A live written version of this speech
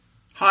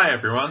Hi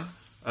everyone,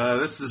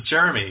 this is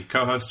Jeremy,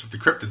 co-host of The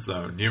Cryptid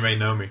Zone. You may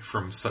know me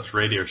from such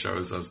radio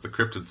shows as The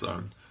Cryptid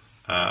Zone.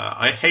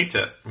 I hate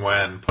it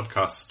when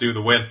podcasts do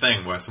the weird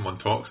thing where someone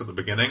talks at the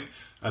beginning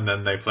and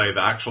then they play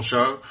the actual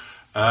show,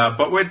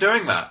 but we're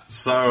doing that,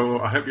 so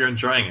I hope you're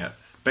enjoying it.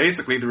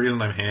 Basically, the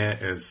reason I'm here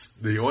is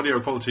the audio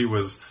quality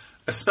was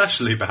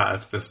especially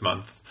bad this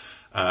month.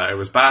 It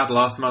was bad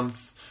last month,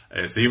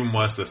 it's even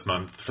worse this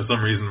month. For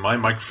some reason, my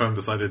microphone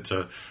decided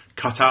to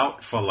cut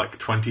out for like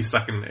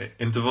 20-second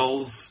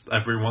intervals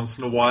every once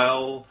in a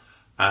while,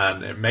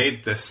 and it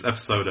made this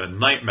episode a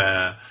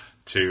nightmare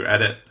to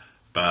edit,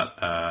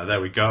 but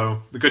there we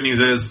go. The good news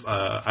is,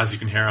 as you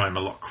can hear, I'm a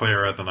lot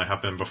clearer than I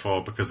have been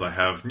before because I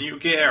have new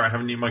gear, I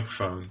have a new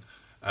microphone.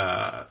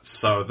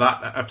 So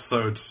that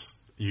episode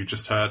you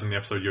just heard and the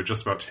episode you're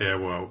just about to hear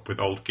were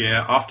with old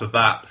gear. After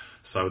that,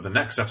 so the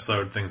next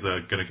episode, things are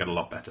going to get a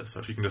lot better.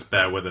 So if you can just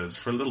bear with us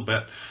for a little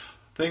bit,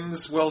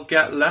 things will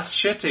get less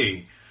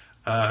shitty.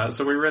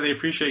 So we really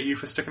appreciate you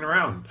for sticking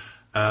around.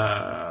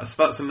 So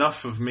that's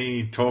enough of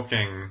me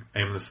talking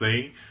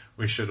aimlessly.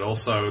 We should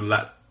also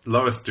let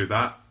Lois do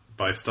that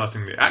by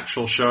starting the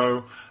actual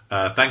show.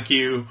 Thank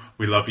you.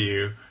 We love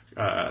you.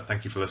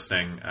 Thank you for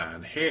listening.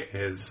 And here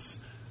is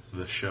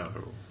the show.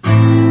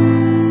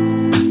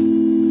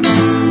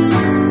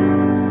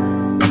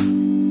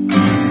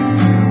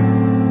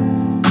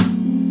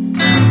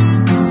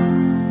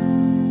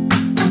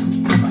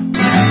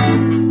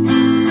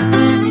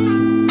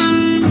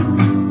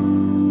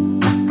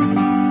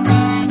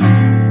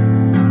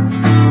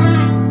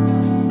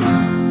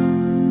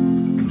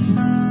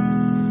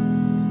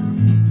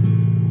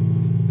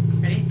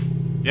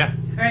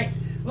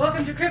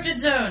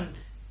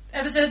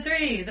 Episode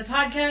 3, the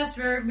podcast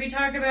where we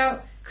talk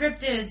about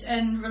cryptids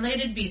and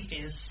related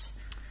beasties.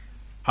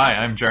 Hi,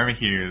 I'm Jeremy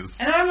Hughes.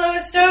 And I'm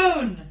Lois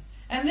Stone.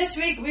 And this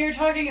week we are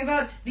talking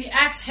about the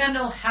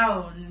axe-handle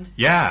hound.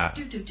 Yeah.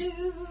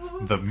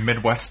 Doo-doo-doo. The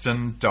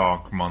Midwestern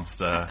dog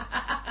monster.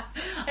 I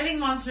think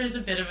monster is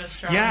a bit of a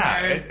strong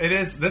word. word. It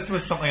is. This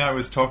was something I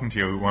was talking to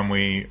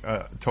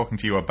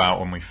you about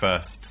when we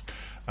first,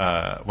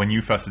 when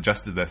you first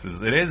suggested this.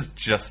 It is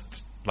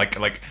just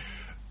like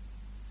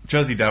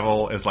Jersey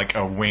Devil is like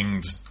a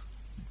winged,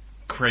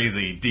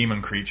 crazy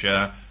demon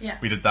creature. Yeah.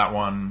 We did that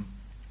one.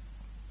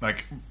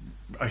 Like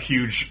a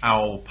huge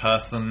owl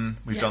person.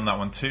 We've done that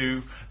one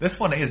too. This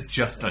one is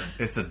just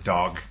it's a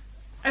dog.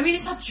 I mean,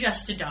 it's not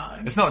just a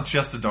dog. It's not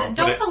just a dog.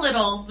 Don't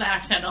belittle the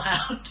axe-handle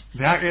hound.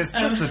 It's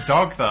just a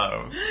dog,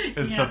 though,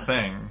 is the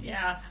thing.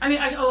 Yeah. I mean,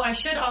 I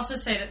should also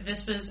say that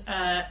this was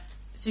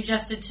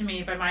suggested to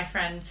me by my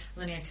friend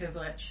Linnea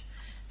Kuglich.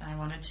 And I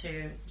wanted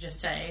to just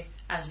say,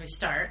 as we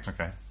start...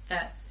 Okay.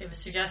 That it was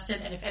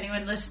suggested, and if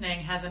anyone listening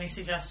has any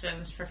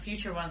suggestions for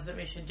future ones that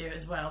we should do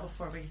as well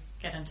before we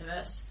get into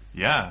this,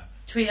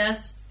 tweet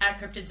us at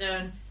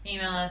CryptidZone,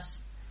 email us.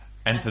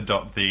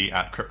 Enter.the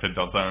at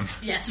cryptid.zone.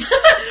 Yes.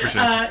 Which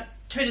is...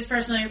 tweet us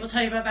personally. We'll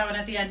tell you about that one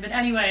at the end. But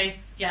anyway,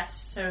 yes.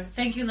 So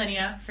thank you,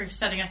 Linnea, for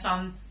setting us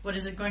on what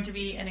is going to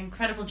be an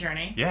incredible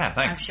journey. Yeah,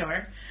 thanks. I'm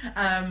sure.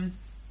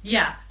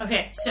 Yeah.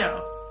 Okay.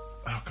 So.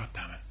 Oh, God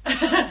damn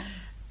it.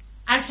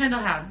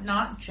 Axe-handle hound,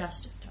 not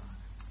just.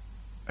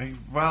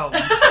 Well...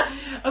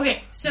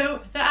 Okay,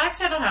 so the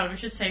axe-handle hound, we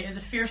should say, is a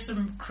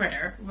fearsome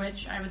critter,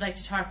 which I would like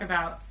to talk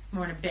about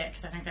more in a bit,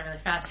 because I think they're really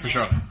fascinating.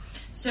 For sure.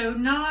 So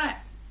not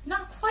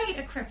quite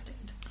a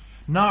cryptid.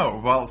 No,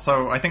 well,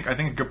 so I think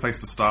a good place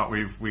to start,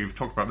 we've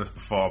talked about this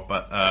before,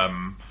 but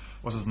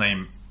what's his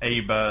name?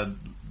 Eberhard?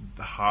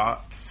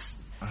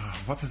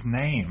 What's his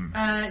name?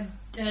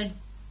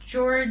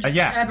 George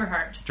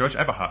Eberhard. George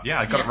Eberhard. Yeah,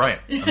 I got it right.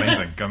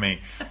 Amazing. Go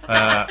me.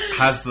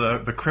 Has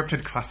the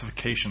cryptid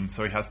classification,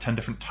 so he has 10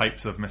 different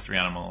types of mystery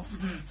animals.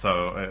 Mm-hmm.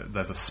 So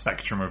there's a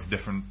spectrum of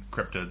different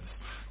cryptids.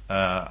 And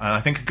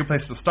I think a good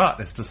place to start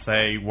is to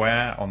say,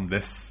 where on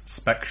this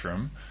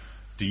spectrum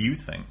do you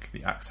think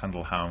the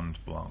axe-handle hound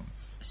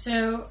belongs?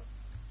 So,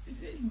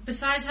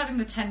 besides having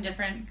the 10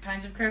 different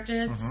kinds of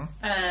cryptids,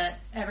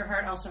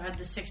 Eberhard also had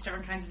the 6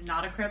 different kinds of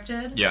not a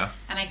cryptid. Yeah.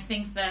 And I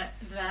think that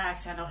the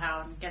axe-handle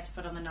hound gets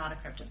put on the not a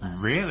cryptid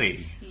list.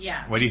 Really?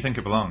 Yeah. Where do you think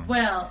it belongs?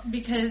 Well,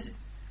 because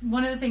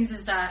one of the things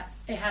is that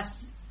it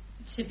has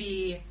to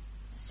be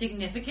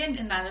significant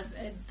in that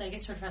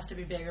it sort of has to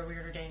be big or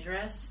weird or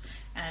dangerous.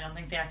 And I don't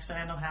think the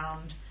axe-handle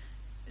hound...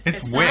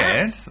 It's weird.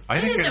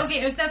 I think it's...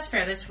 Okay, that's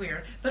fair. That's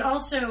weird. But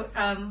also,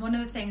 one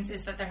of the things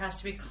is that there has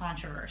to be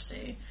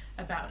controversy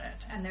about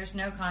it. And there's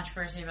no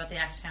controversy about the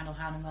axe-handle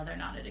hound and whether or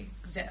not it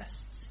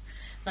exists.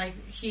 Like,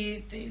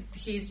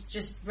 he's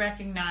just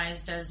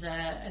recognized as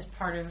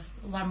part of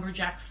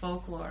lumberjack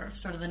folklore of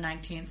sort of the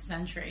 19th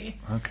century.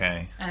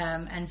 Okay.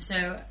 And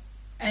so...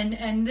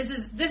 And this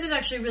is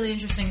actually a really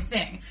interesting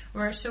thing.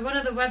 So one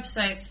of the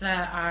websites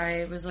that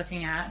I was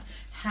looking at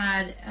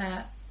had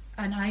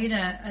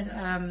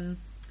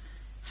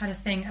had a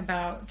thing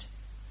about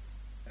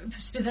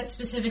that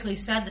specifically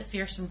said that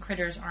fearsome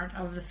critters aren't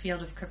of the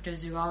field of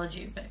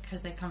cryptozoology, but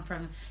because they come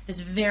from this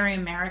very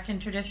American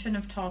tradition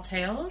of tall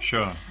tales.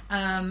 Sure.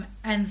 And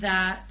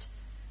that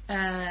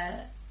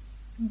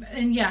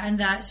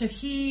So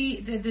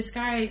this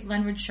guy,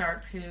 Lenwood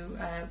Sharp, who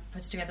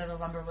puts together the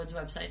Lumberwoods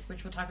website,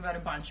 which we'll talk about a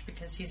bunch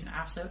because he's an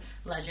absolute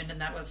legend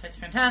and that website's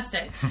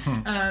fantastic.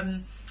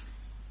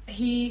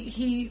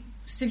 He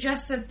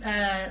suggests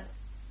that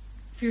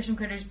fearsome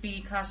critters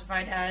be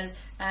classified as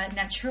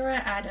natura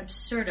ad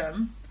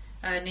absurdum,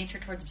 nature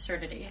towards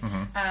absurdity,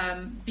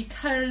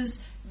 because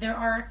there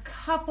are a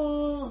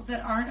couple that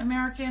aren't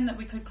American that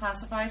we could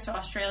classify. So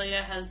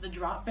Australia has the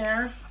drop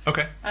bear.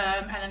 Okay.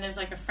 And then there's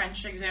like a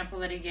French example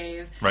that he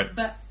gave. Right.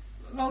 But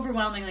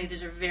overwhelmingly,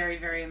 these are very,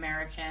 very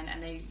American,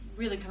 and they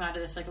really come out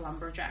of this like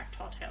lumberjack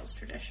tall tales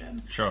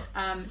tradition. Sure.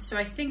 So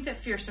I think that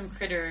fearsome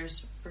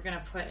critters we're going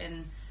to put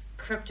in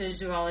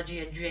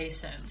cryptozoology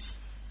adjacent.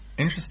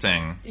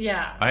 Interesting.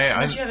 Yeah.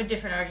 Unless you have a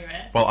different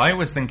argument. Well, I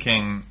was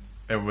thinking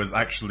it was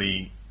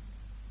actually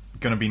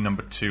going to be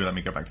number 2. Let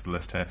me go back to the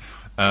list here.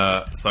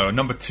 So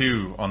number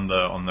 2 on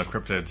the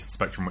cryptid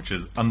spectrum, which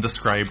is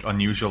undescribed,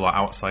 unusual, or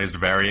outsized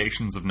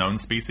variations of known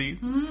species.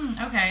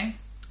 Okay.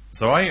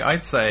 So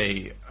I'd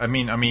say, I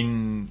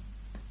mean,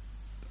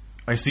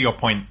 I see your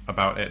point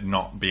about it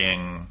not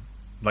being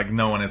like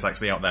no one is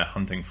actually out there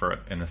hunting for it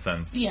in a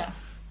sense. Yeah.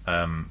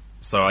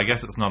 So I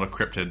guess it's not a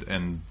cryptid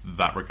in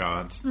that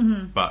regard.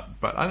 But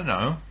I don't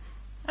know.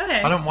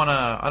 Okay. I don't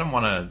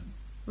want to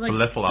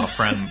belittle our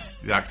friend,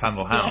 the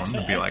Axe-Handle Hound,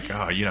 and be like,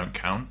 "Oh, you don't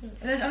count."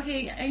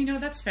 Okay,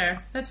 that's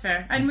fair. That's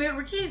fair. And we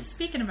keep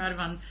speaking about him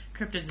on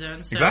Cryptid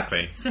Zone. So,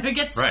 exactly. So it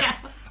gets to right.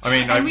 count. I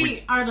mean, and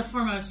we are the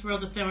foremost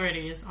world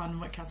authorities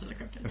on what counts as a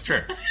cryptid. That's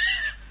true.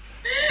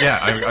 Yeah,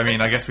 I mean,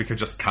 I guess we could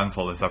just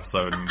cancel this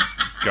episode and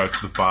go to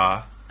the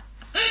bar.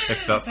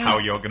 If that's how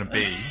you're going to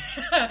be.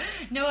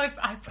 No,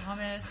 I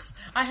promise.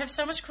 I have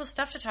so much cool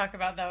stuff to talk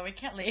about, though. We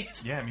can't leave.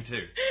 Yeah, me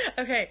too.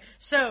 Okay,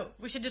 so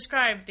we should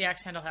describe the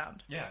Axe-Handle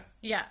Hound. Yeah.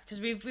 Yeah, because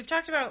we've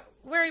talked about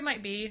where he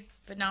might be,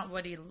 but not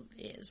what he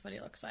is, what he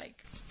looks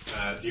like.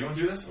 Do you want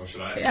to do this, or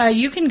should I?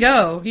 You can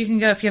go. You can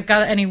go if you've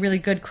got any really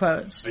good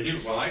quotes. I do.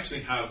 Well, I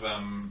actually have. I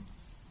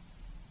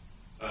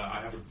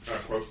have a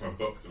quote from a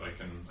book that I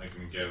can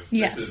give.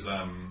 Yes. This is.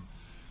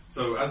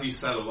 So, as you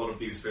said, a lot of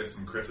these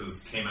fearsome critters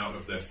came out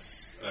of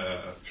this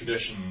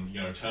tradition,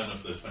 turn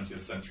of the 20th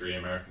century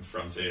American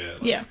frontier.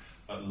 Yeah.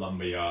 At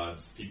lumber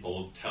yards,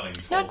 people telling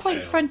tall Not quite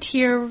tales.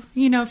 frontier.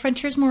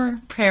 Frontier's more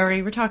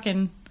prairie. We're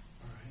talking.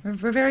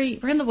 Right.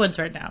 We're in the woods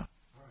right now.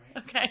 All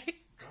right. Okay.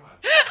 God.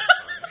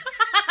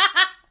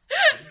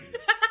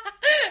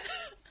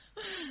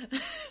 I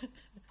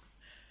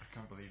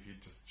can't believe you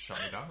just shut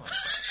me down like that.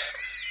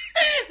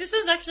 This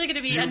is actually going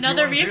to be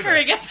another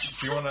recurring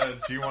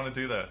episode. Do you want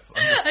to do this?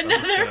 I'm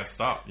just going to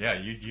stop. Yeah,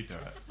 you do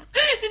it.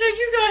 No,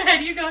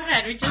 you go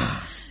ahead. We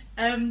just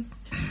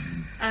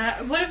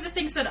one of the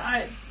things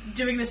that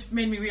doing this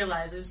made me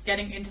realize is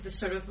getting into this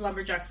sort of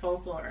lumberjack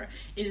folklore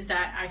is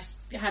that I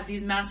had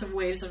these massive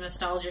waves of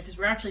nostalgia because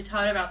we're actually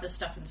taught about this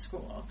stuff in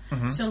school.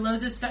 So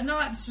loads of stuff,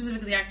 not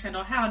specifically the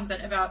Axe-Handle Hound,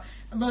 but about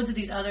loads of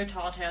these other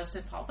tall tales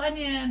of Paul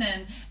Bunyan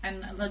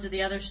and loads of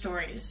the other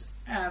stories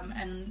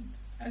and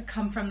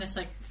come from this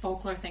like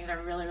folklore thing that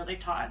I really, really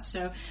taught.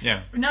 So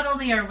not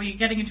only are we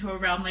getting into a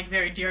realm like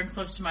very dear and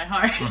close to my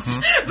heart,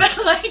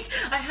 but like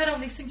I had all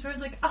these things where I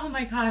was like, oh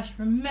my gosh,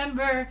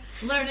 remember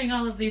learning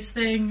all of these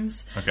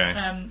things. Okay.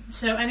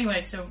 So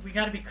anyway, so we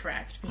got to be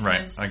correct.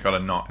 Right. I got to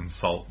not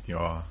insult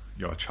your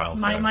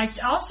childhood. My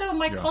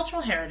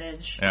cultural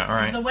heritage. Yeah. All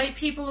right. The white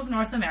people of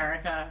North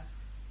America.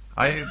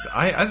 I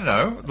don't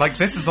know. Like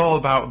this is all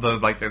about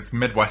this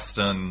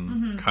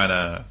Midwestern kind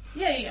of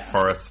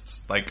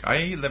forest. Like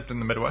I lived in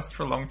the Midwest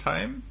for a long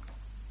time.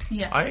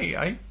 Yes.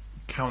 I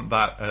count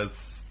that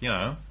as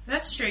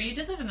That's true. You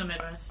did live in the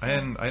Midwest. I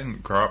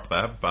didn't grow up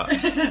there, but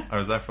I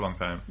was there for a long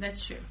time.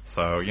 That's true.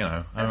 So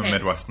I'm a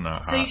Midwesterner at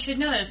heart. So you should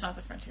know that it's not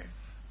the frontier.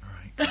 All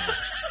right.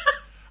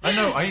 I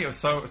know.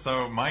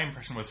 So my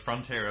impression was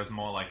frontier as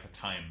more like a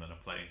time than a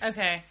place.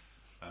 Okay.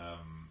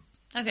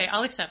 Okay,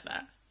 I'll accept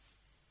that.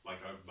 Like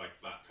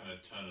that kind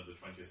of turn of the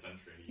 20th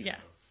century. You Yeah.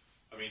 know.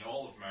 I mean,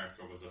 all of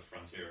America was a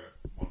frontier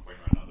at one point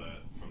or another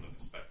from the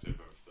perspective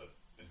of the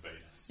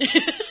invaders.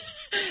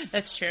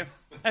 That's true.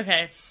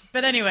 Okay.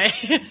 But anyway,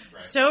 Right.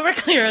 so we're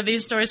clear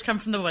these stories come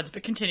from the woods,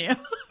 but continue. Oh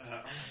my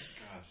god.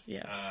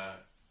 Yeah.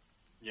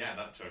 Yeah,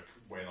 that took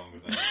way longer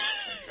than it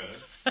could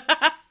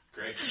have.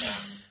 Great.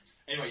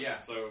 Anyway, yeah,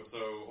 so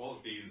all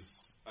of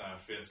these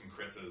fearsome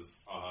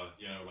critters are,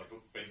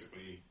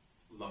 basically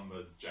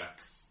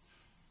lumberjacks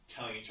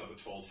telling each other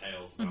tall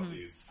tales about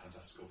these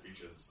fantastical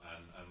creatures,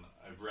 and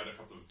I've read a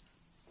couple of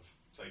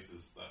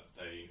places that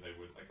they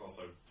would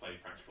also play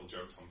practical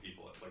jokes on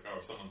people. It's like,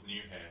 if someone's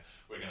new here,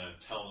 we're going to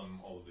tell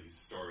them all these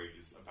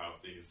stories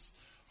about these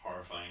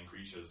horrifying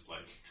creatures,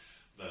 like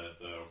the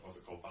what's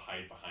it called, the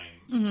hide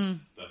behind,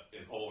 that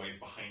is always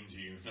behind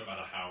you, no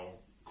matter how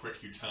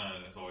quick you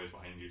turn, it's always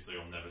behind you, so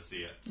you'll never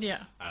see it.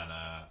 Yeah.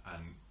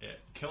 And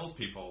it kills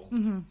people.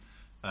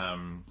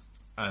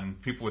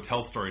 And people would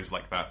tell stories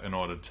like that in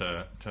order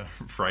to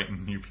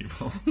frighten new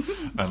people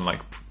and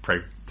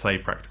play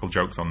practical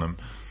jokes on them.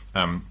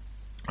 And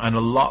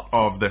a lot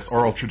of this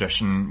oral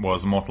tradition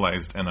was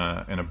immortalized in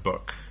a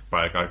book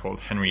by a guy called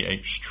Henry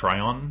H.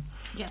 Tryon,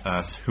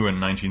 Yes. who in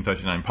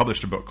 1939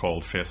 published a book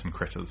called Fearsome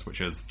Critters,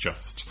 which is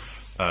just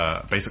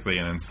basically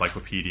an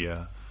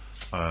encyclopedia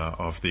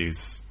of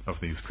these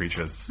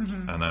creatures.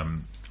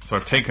 And so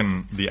I've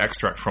taken the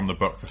extract from the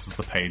book. This is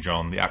the page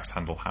on the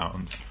axe-handle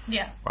hound,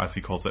 as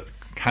he calls it,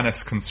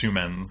 Canis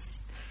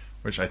consumens,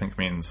 which I think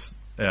means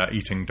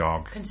eating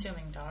dog.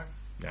 Consuming dog.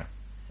 Yeah.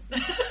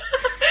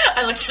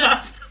 I looked it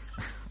up.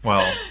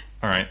 Well,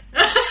 all right.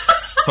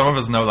 Some of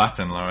us know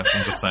Latin, Lois.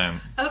 I'm just saying.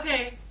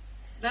 Okay,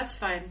 that's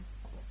fine.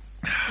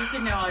 You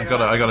can know all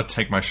your I gotta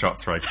take my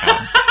shots where I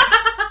can.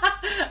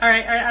 All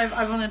right.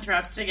 I won't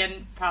interrupt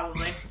again.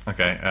 Probably.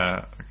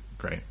 Okay.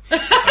 Great.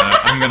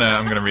 I'm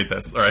gonna read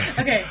this. All right.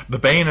 Okay. The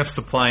bane of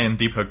supply and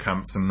depot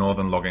camps in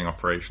northern logging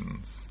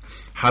operations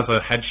has a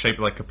head shaped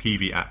like a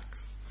peavey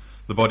axe.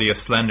 The body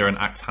is slender and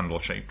axe handle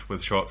shaped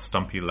with short,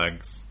 stumpy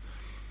legs.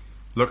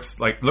 Looks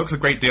a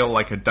great deal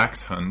like a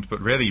dachshund,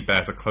 but really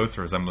bears a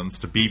closer resemblance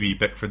to B.B.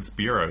 Bickford's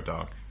bureau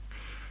dog.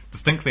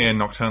 Distinctly a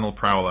nocturnal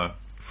prowler,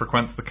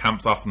 frequents the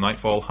camps after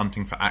nightfall,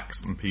 hunting for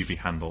axe and peavey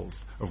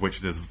handles, of which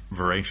it is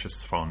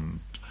voracious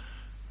fond.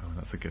 Oh,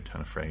 that's a good turn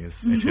of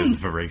phrase. It is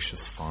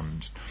voracious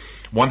fond.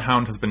 One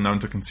hound has been known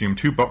to consume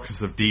 2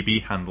 boxes of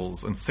DB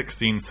handles and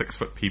 16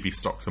 6-foot peavey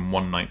stocks in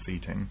one night's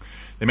eating.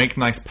 They make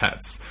nice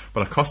pets,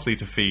 but are costly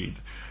to feed.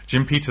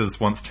 Jim Peters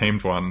once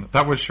tamed one.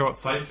 That was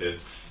short-sighted,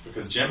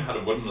 because Jim had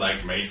a wooden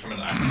leg made from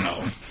an axe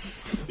helm.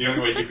 The only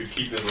way he could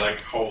keep his leg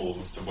whole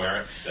was to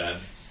wear it dead.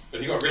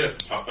 But he got rid of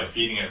the pup by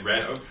feeding it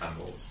red oak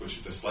handles, which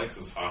it dislikes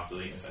as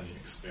heartily as any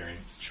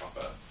experienced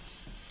chopper.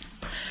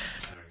 There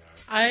we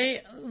go.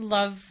 I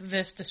love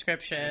this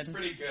description. It's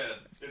pretty good.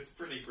 It's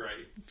pretty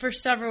great. For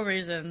several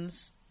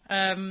reasons.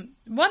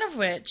 One of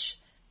which,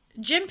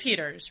 Jim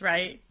Peters,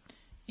 right?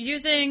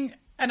 Using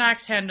an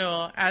axe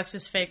handle as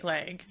his fake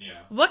leg. Yeah.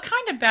 What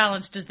kind of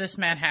balance does this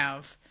man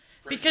have?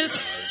 Pretty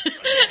Because good,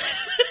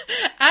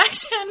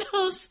 axe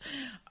handles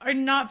are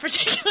not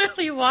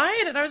particularly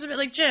wide, and I was a bit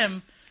like,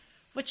 Jim,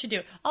 what you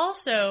do?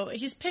 Also,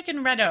 he's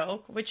picking red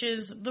oak, which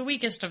is the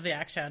weakest of the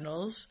axe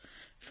handles,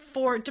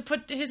 to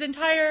put his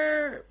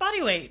entire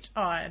body weight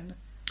on.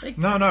 Like,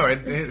 No,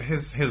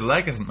 his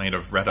leg isn't made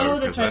of red oak. oh,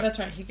 that's is right. it? That's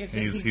right. He gives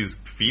He's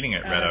feeding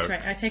it red that's oak.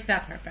 right. I take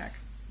that part back.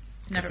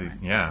 Never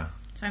mind. Yeah.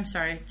 So I'm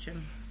sorry,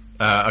 Jim.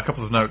 A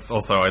couple of notes.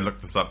 Also, I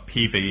looked this up.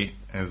 Peavey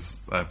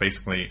is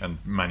basically a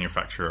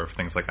manufacturer of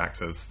things like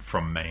axes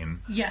from Maine.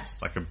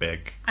 Yes. Like a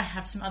big... I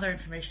have some other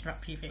information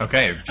about Peavey.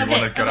 Okay, do you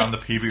want to go down the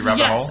Peavey rabbit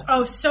yes. hole?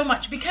 Oh, so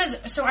much.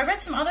 So I read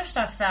some other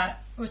stuff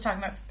that was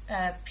talking about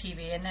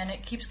Peavey, and then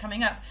it keeps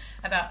coming up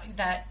about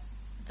that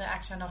the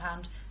axe handle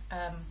hound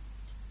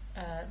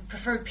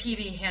preferred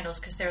Peavey handles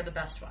because they're the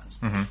best ones.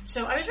 Mm-hmm.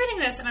 So I was reading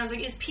this, and I was like,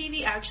 is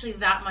Peavey actually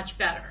that much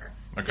better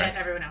than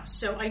everyone else?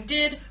 So I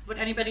did what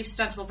any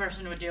sensible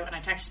person would do, and I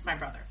texted my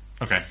brother.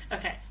 Okay.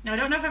 Now, I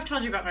don't know if I've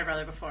told you about my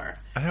brother before.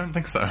 I don't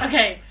think so.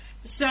 Okay,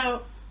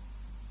 so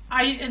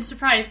I am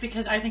surprised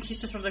because I think he's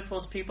just one of the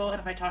coolest people, and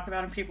if I talk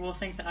about him, people will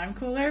think that I'm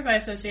cooler by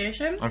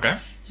association. Okay.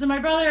 So my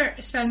brother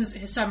spends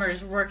his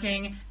summers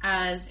working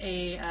as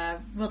a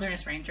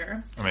wilderness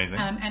ranger. Amazing.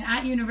 And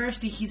at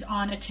university, he's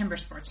on a timber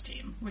sports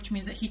team, which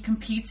means that he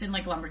competes in,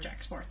 like,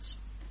 lumberjack sports.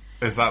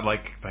 Is that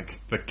like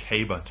the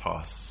caber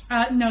toss?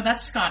 No,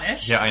 that's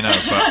Scottish. Yeah, I know,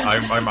 but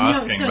I'm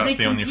asking. No, so that's they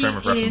the only frame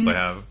of reference I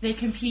have. They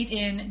compete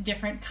in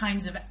different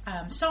kinds of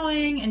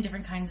sawing and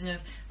different kinds of,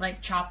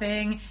 like,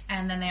 chopping,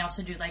 and then they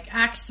also do, like,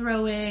 axe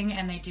throwing,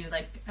 and they do,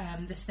 like,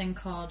 this thing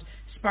called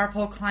spar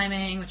pole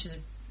climbing, which is a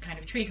kind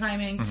of tree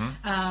climbing.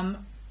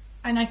 Mm-hmm.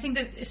 And I think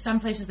that some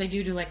places they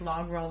do like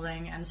log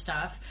rolling and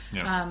stuff.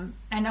 Yeah.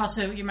 And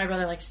also, my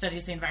brother, like,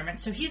 studies the environment,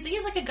 so he's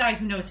like a guy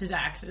who knows his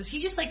axes. He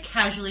just, like,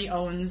 casually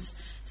owns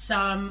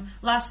some.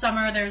 Last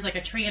summer, there was, like,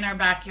 a tree in our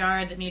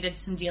backyard that needed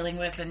some dealing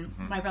with, and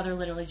my brother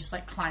literally just,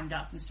 like, climbed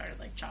up and started,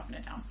 like, chopping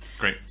it down.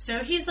 Great. So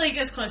he's, like,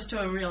 as close to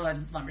a real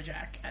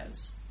lumberjack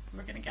as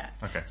we're gonna get.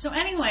 Okay. So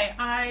anyway,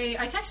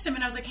 I texted him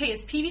and I was like, hey,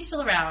 is Peavey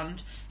still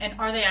around? And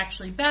are they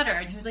actually better?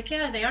 And he was like,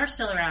 yeah, they are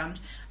still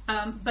around.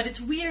 But it's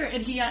weird.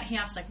 And he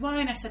asked, like, why?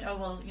 And I said, oh,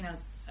 well,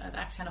 the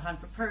axe handle hunt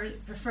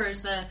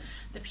prefers the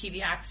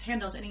Peavey axe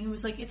handles. And he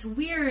was like, it's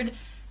weird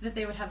that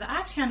they would have the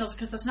axe handles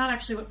because that's not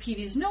actually what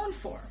Peavey is known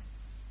for.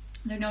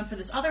 They're known for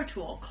this other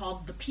tool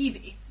called the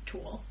Peavey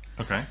tool.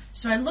 Okay.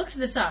 So I looked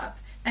this up,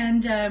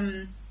 and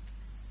the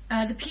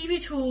Peavey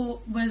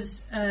tool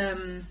was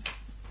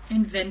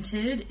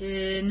invented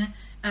in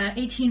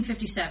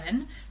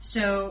 1857.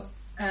 So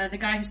the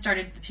guy who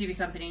started the Peavey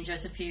Company,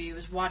 Joseph Peavey,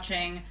 was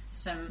watching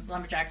some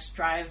lumberjacks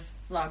drive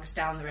logs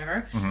down the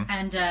river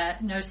and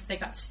noticed that they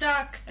got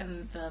stuck,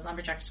 and the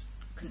lumberjacks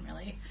couldn't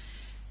really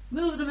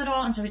move them at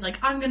all. And so he's like,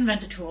 I'm going to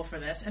invent a tool for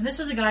this. And this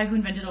was a guy who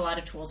invented a lot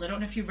of tools. I don't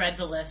know if you read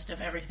the list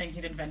of everything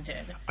he'd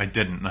invented. I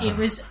didn't know.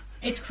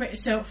 It's crazy.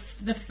 So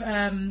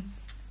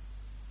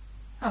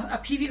a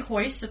Peavey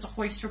hoist, it's a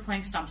hoist for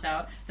playing stumps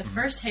out, the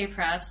first hay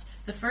press,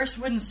 the first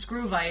wooden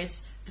screw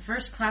vise, the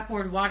first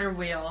clapboard water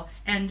wheel,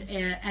 and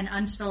an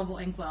unspillable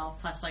inkwell,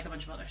 plus, like, a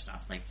bunch of other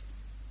stuff. Like,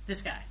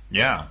 this guy.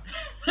 Yeah.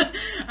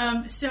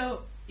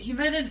 So he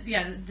invented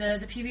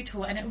the PV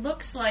tool, and it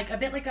looks like a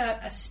bit like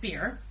a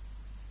spear.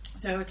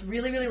 So it's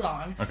really, really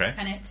long. Okay.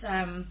 And it's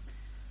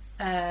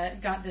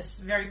got this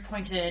very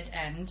pointed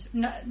end.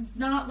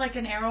 Not like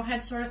an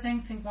arrowhead sort of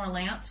thing. Think more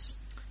lance.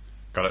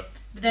 Got it.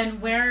 But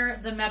then where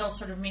the metal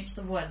sort of meets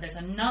the wood, there's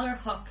another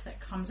hook that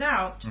comes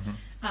out,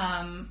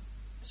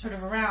 sort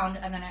of around,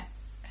 and then it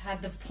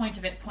had the point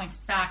of it points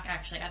back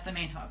actually at the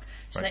main hook,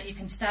 so that you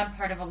can stab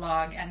part of a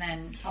log and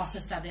then also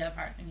stab the other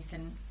part, and you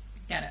can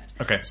get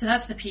it. Okay. So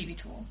that's the PV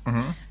tool.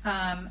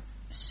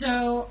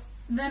 So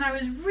then I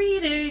was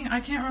reading,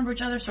 I can't remember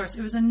which other source,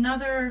 it was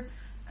another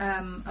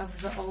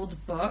of the old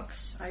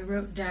books I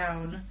wrote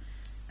down,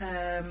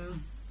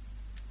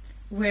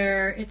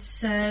 where it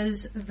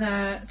says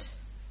that,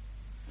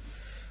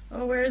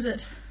 where is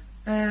it?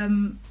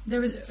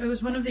 It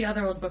was one of the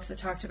other old books that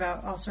talked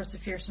about all sorts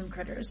of fearsome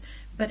critters,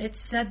 but it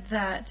said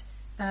that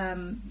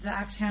the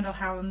axe handle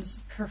hounds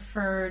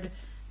preferred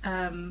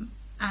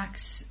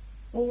axe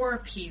or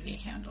PV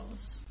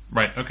handles.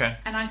 Right, okay.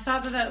 And I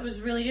thought that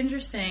was really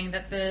interesting,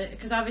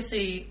 because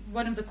obviously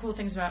one of the cool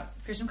things about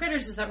fearsome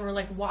critters is that we're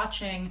like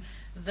watching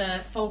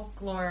the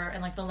folklore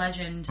and like the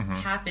legend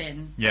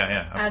happen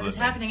as it's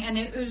happening, and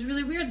it was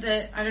really weird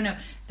that, I don't know,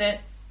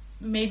 that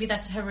maybe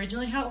that's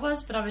originally how it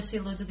was, but obviously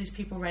loads of these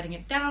people writing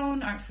it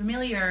down aren't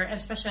familiar, and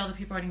especially all the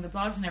people writing the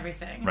blogs and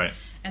everything. Right.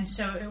 And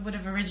so it would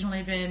have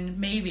originally been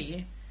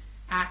maybe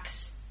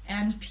axe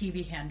and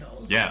PV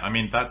handles. Yeah, I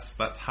mean, that's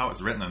how it's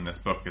written in this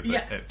book, is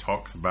that it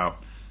talks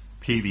about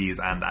PVs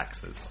and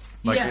axes.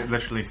 Like, it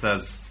literally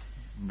says,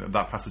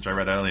 that passage I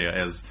read earlier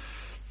is,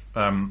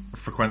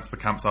 frequents the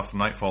camps after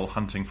nightfall,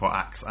 hunting for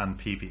axe and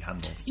PV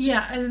handles.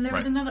 Yeah, and then there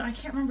was another, I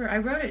can't remember, I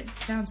wrote it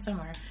down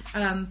somewhere,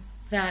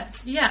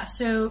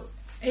 so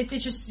it's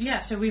just,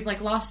 so we've like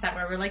lost that,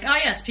 where we're like, oh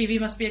yes, PV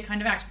must be a kind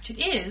of axe, which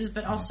it is,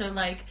 but also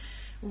like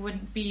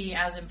wouldn't be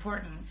as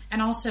important.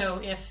 And also,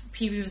 if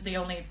PV was the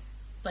only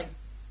like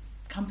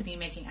company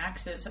making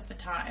axes at the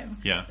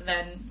time,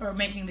 then, or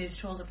making these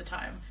tools at the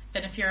time,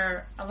 then if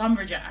you're a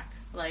lumberjack,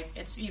 like,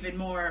 it's even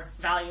more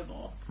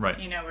valuable, right?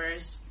 You know,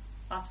 whereas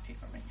lots of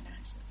people are making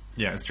axes.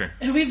 Yeah, it's true.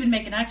 And we've been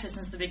making axes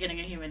since the beginning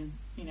of human,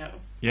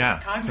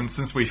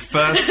 since we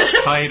first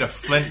tied a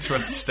flint to a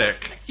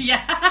stick.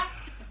 Yeah.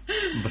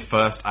 The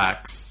first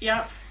axe.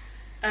 Yep.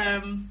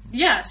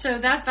 So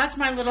that's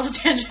my little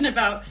tangent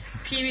about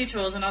PV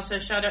tools, and also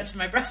shout out to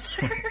my brother.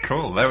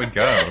 Cool, there we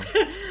go.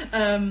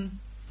 And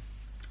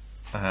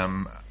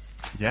I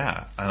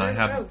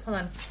had... Oh, hold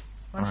on.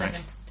 One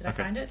second. Did I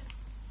find it?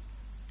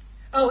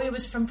 Oh, it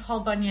was from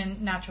Paul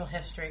Bunyan, Natural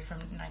History from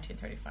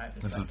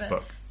 1935. This is the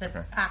book.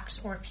 The axe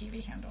or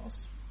PV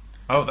handles.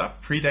 Oh,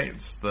 that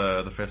predates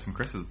the Fearsome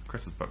Chris's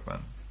book then.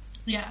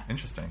 Yeah.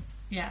 Interesting.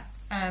 Yeah.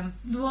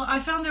 Well, I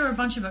found there were a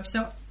bunch of books.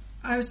 So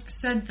I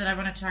said that I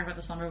wanted to talk about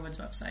the Slumberwoods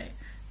website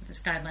that this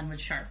guy, Lenwood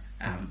Sharp,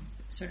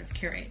 sort of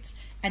curates.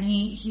 And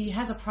he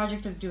has a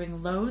project of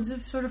doing loads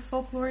of sort of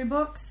folklore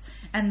books,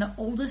 and the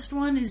oldest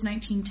one is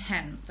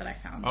 1910 that I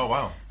found. Oh,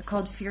 wow.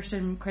 Called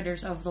Fearsome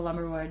Critters of the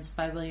Lumberwoods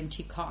by William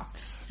T.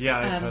 Cox. Yeah,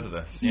 I've heard of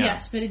this. Yeah.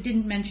 Yes, but it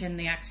didn't mention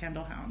the axe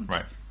handle hound.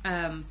 Right.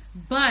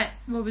 But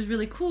what was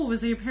really cool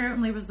was he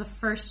apparently was the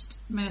first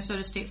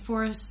Minnesota State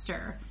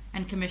Forester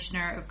and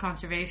Commissioner of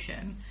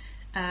Conservation.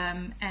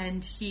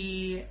 And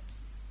he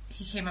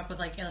came up with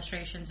like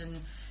illustrations and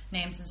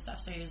names and stuff,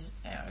 so he was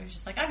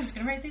just like, I'm just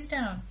going to write these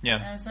down. Yeah.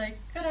 And I was like,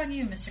 good on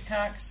you, Mr.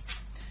 Cox.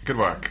 Good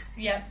work.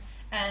 Yeah.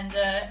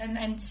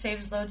 And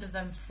saves loads of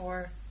them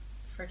for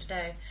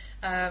today.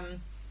 Because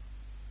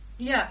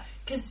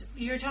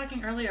you were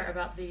talking earlier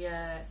about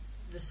the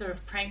sort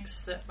of pranks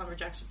that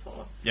lumberjacks would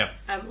pull. Yeah.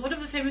 One of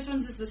the famous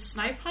ones is the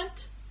snipe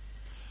hunt.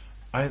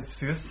 I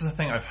see. This is the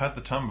thing. I've heard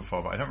the term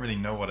before, but I don't really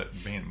know what it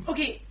means.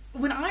 Okay,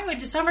 when I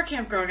went to summer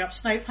camp growing up,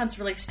 snipe hunts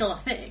were like still a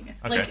thing.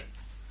 Okay. Like,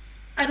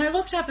 and I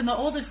looked up, and the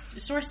oldest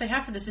source they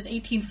have for this is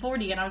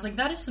 1840, and I was like,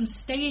 that is some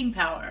staying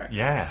power.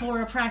 Yeah.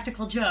 For a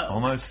practical joke.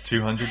 Almost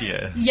 200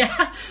 years.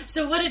 Yeah.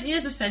 So what it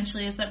is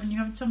essentially is that when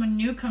you have someone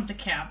new come to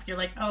camp, you're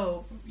like,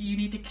 oh, you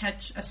need to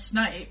catch a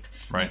snipe.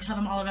 Right. You tell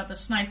them all about the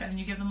snipe, and then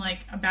you give them like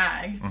a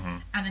bag,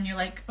 and then you're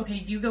like, okay,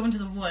 you go into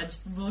the woods,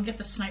 we'll get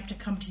the snipe to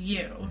come to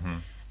you,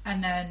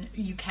 and then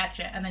you catch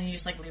it, and then you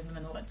just like leave them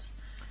in the woods.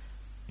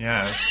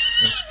 Yeah,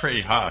 it's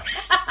pretty harsh.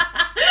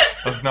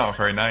 That's not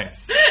very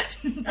nice.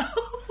 No.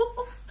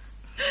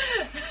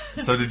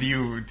 So did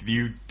you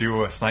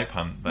do a snipe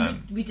hunt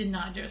then? We did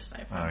not do a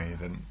snipe hunt. Oh, you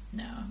didn't?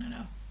 No.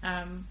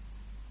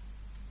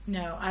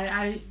 No,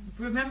 I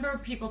remember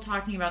people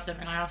talking about them,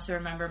 and I also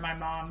remember my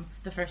mom,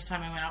 the first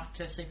time I went off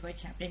to sleepaway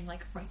camp, being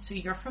like, right, so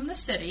you're from the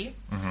city,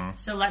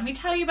 so let me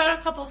tell you about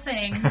a couple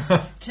things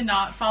to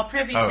not fall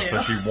privy to. Oh,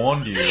 so she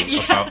warned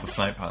you about the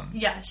snipe hunt.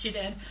 Yeah, she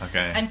did.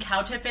 Okay. And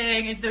cow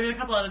tipping. There were a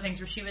couple other things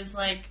where she was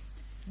like,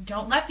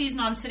 don't let these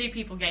non-city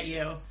people get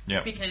you,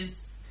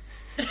 because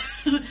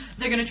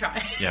they're going to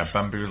try. Yeah,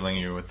 bamboozling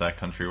you with their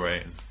country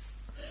ways.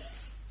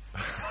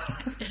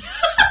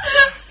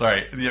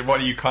 Sorry,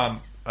 what you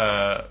can't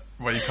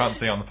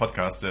see on the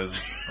podcast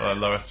is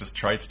Lois just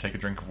tried to take a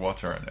drink of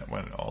water and it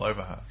went all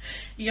over her.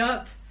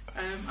 Yup.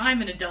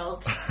 I'm an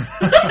adult.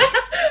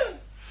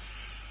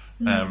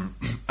 And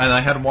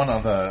I had one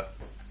other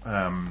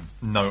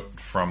note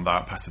from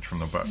that passage from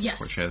the book, Yes.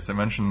 which is it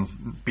mentions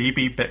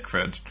B.B.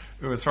 Bickford,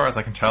 who, as far as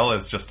I can tell,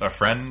 is just a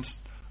friend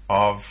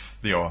of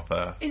the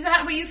author. Is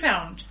that what you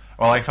found?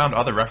 Well, I found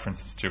other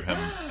references to him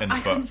in the I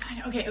book. couldn't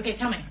find it. Okay,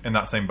 tell me. In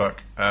that same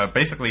book.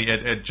 Basically,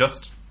 it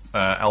just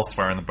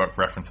elsewhere in the book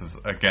references,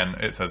 again,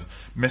 it says,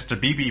 Mr.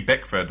 B.B.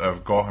 Bickford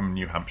of Gorham,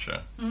 New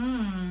Hampshire.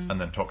 And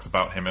then talks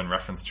about him in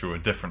reference to a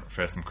different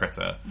fearsome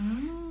critter.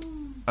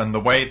 And the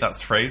way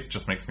that's phrased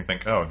just makes me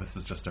think, oh, this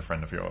is just a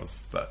friend of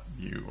yours that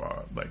you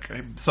are, like...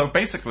 So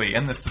basically,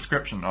 in this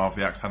description of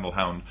the Axe-Handle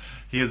Hound,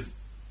 he is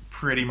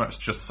pretty much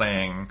just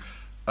saying...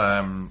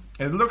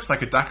 it looks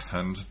like a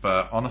dachshund,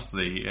 but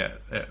honestly,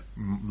 it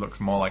looks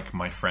more like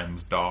my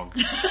friend's dog.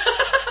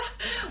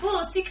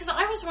 Well, see, because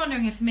I was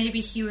wondering if maybe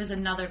he was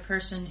another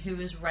person who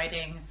was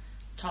writing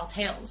Tall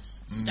Tales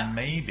stuff.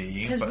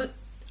 Maybe, Because but... what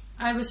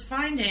I was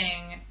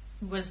finding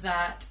was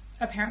that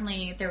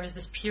apparently there was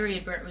this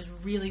period where it was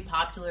really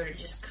popular to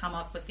just come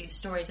up with these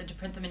stories and to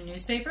print them in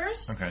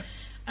newspapers. Okay.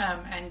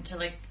 And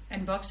to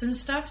and books and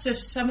stuff. So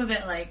some of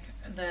it, like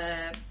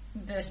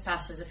this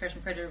passage, the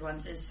Fearsome Critter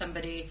ones, is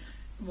somebody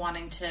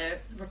wanting to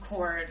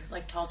record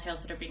like tall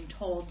tales that are being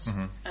told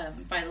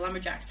by the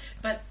lumberjacks,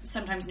 but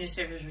sometimes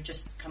newspapers would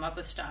just come up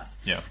with stuff.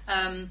 Yeah.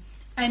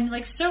 And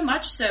like so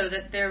much so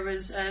that there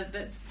was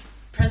that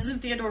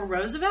President Theodore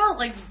Roosevelt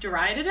like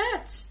derided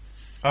it.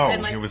 Oh,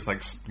 and, like, he was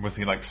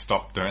he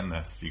stop doing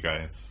this, you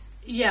guys?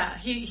 Yeah,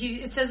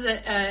 it says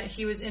that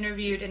he was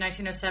interviewed in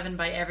 1907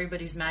 by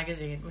Everybody's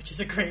Magazine, which is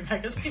a great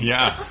magazine.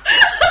 Yeah.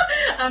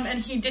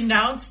 And he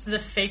denounced the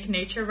fake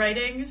nature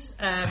writings.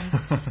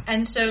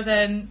 And so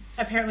then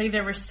apparently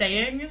there were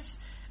sayings,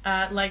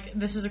 like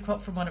this is a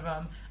quote from one of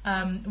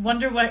them.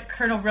 Wonder what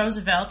Colonel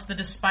Roosevelt, the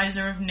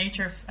despiser of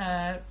nature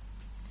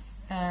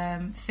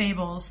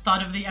fables,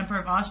 thought of the Emperor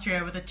of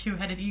Austria with a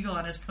two-headed eagle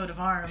on his coat of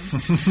arms.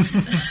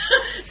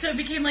 So it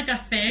became like a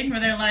thing where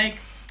they're like,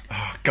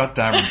 oh,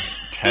 goddamn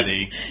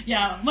Teddy.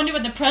 yeah, wonder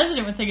what the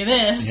president would think of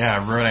this.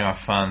 Yeah, ruining our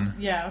fun.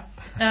 Yeah.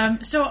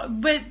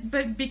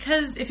 But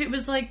because if it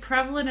was like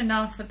prevalent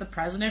enough that the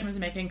president was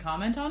making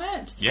comment on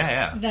it,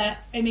 Yeah. that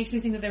it makes me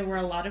think that there were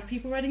a lot of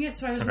people writing it.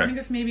 So I was wondering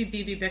if maybe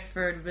B.B.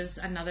 Bickford was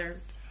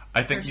another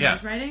I think, person who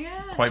was writing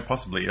it. Quite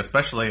possibly,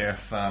 especially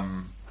if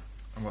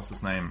what's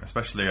his name?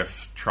 Especially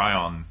if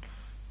Tryon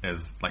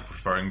is like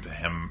referring to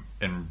him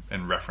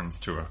in reference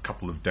to a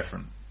couple of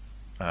different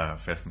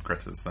fearsome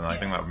critters, then I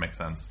think that would make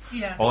sense.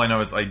 Yeah. All I know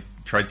is I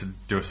tried to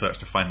do a search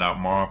to find out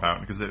more about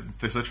it, because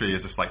this literally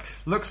is just like,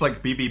 looks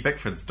like B.B.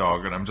 Bickford's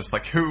dog, and I'm just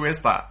like, who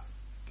is that?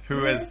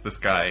 Who is this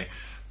guy?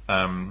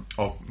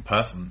 Or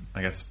person.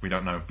 I guess we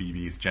don't know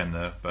BB's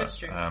gender, but That's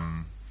true.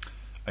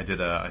 I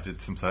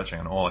did some searching,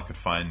 and all I could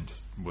find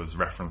was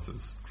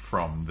references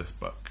from this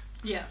book.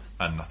 Yeah.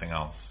 And nothing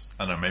else.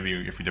 I don't know, maybe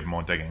if we did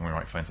more digging we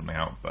might find something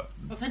out, but...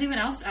 Well, if anyone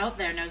else out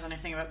there knows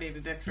anything about B.B.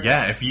 Bickford...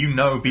 Yeah, if you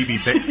know B.B.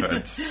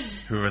 Bickford,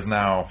 who is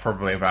now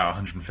probably about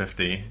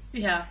 150...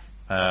 Yeah.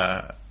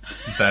 Then...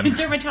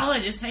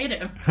 Dermatologists hate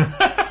him.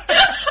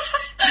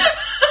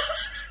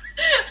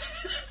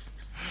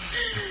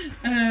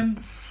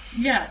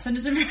 Yeah, send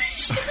us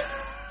information.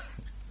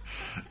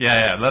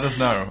 Yeah, let us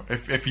know.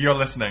 If you're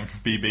listening,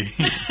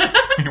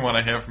 BB, we want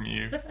to hear from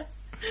you.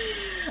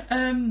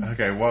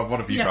 Okay, what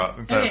have you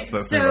got? Let's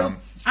move on.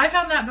 I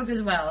found that book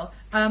as well.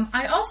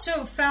 I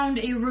also found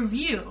a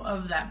review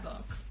of that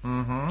book,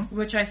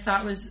 which I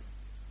thought was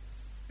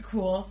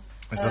cool.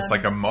 Is this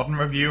like a modern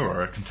review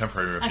or a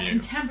contemporary review? A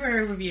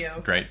contemporary review.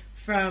 Great.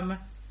 From,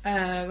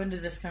 when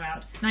did this come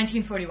out?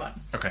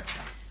 1941. Okay.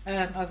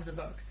 Of the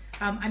book.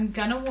 I'm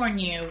gonna warn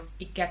you,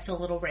 it gets a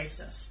little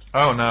racist.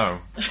 Oh,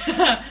 no.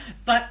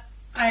 But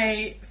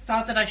I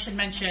thought that I should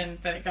mention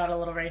that it got a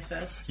little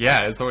racist.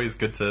 Yeah, it's always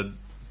good to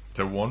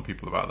warn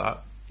people about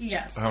that.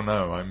 Yes. Oh,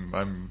 no,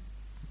 I'm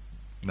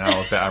now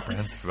a bit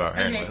apprehensive about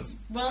hearing this.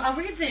 Well, I'll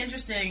read the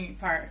interesting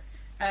part.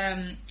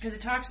 Because it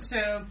talks,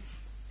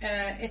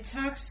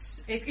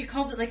 it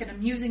calls it like an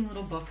amusing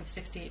little book of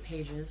 68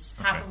 pages,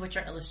 half of which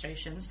are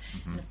illustrations.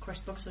 And of course,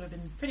 books would have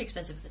been pretty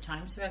expensive at the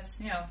time, so that's,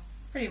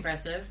 pretty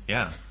impressive.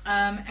 Yeah.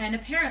 And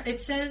apparently, it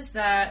says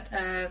that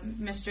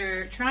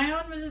Mr.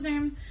 Tryon was his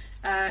name,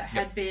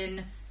 had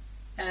been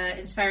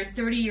inspired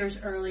 30 years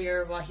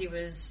earlier while he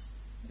was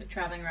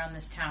traveling around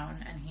this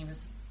town, and he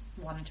was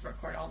wanting to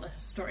record all the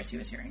stories he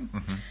was hearing.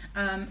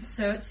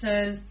 So it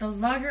says, the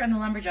logger and the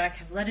lumberjack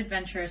have led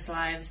adventurous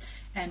lives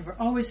and were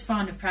always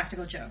fond of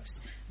practical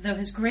jokes. Though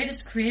his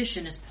greatest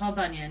creation is Paul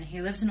Bunyan,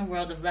 he lives in a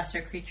world of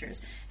lesser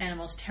creatures,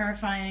 animals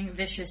terrifying,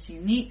 vicious,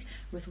 unique,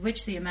 with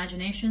which the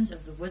imaginations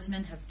of the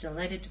woodsmen have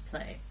delighted to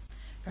play.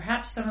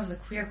 Perhaps some of the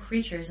queer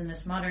creatures in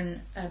this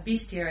modern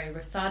bestiary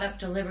were thought up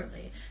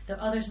deliberately, though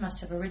others must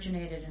have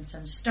originated in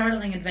some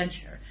startling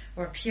adventure,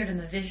 or appeared in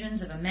the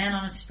visions of a man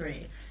on a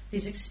spree.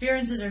 These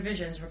experiences or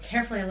visions were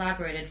carefully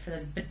elaborated for the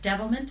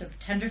bedevilment of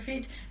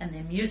tenderfeet and the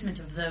amusement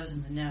of those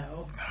in the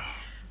know.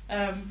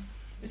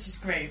 which is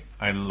great.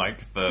 I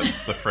like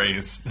the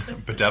phrase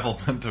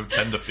bedevilment of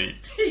tenderfeet.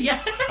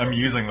 Yeah. I'm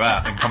using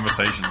that in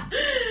conversation.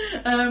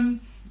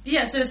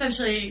 Yeah, so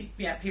essentially,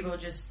 people would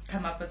just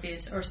come up with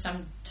these, or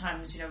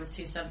sometimes, would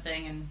see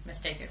something and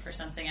mistake it for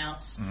something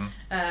else.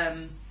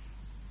 Mm-hmm.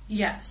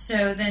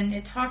 So then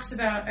it talks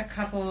about a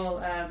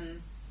couple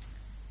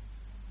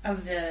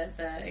of the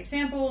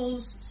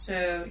examples.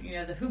 So,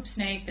 the hoop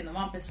snake and the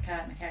wampus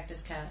cat and the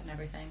cactus cat and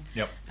everything.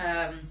 Yep.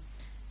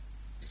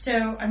 So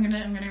I'm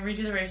gonna read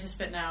you the racist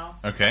bit now.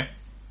 Okay.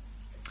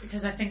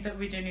 Because I think that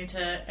we do need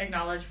to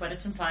acknowledge what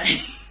it's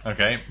implying.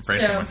 Okay,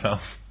 bracing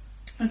myself.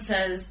 It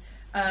says,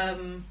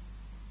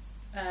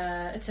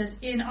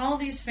 in all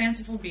these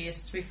fanciful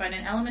beasts, we find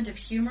an element of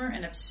humor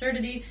and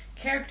absurdity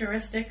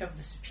characteristic of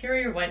the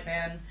superior white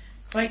man,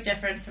 quite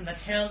different from the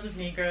tales of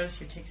Negroes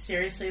who take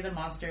seriously the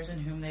monsters in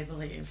whom they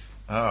believe.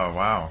 Oh,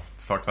 wow.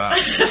 Fuck that.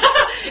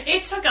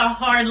 It took a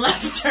hard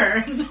left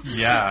turn.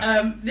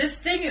 Yeah. This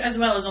thing, as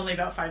well, is only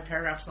about 5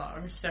 paragraphs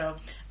long, so,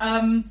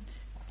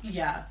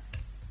 yeah.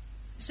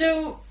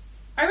 So,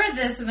 I read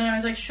this, and then I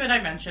was like, should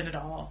I mention at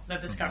all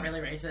that this got really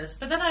racist?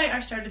 But then I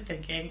started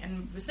thinking,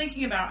 and was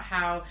thinking about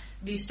how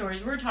these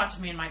stories were taught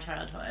to me in my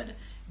childhood,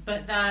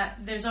 but that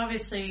there's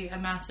obviously a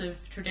massive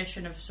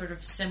tradition of sort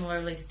of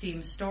similarly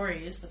themed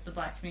stories that the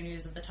black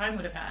communities of the time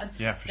would have had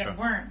that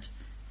weren't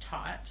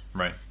taught.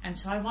 Right. And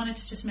so I wanted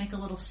to just make a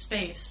little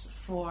space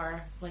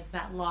for, like,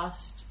 that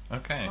lost or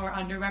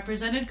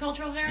underrepresented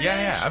cultural heritage.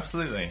 Yeah,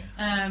 absolutely.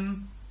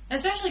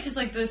 Especially because,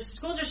 like, the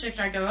school district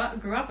I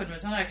grew up in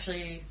was not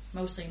actually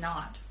mostly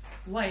not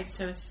white,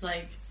 so it's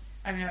like,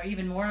 I mean,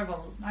 even more of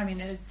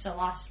it's a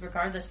loss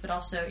regardless, but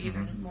also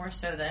even more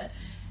so that,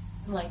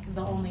 like,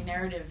 the only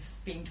narrative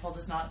being told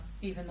is not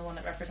even the one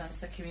that represents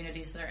the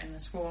communities that are in the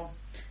school,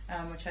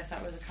 which I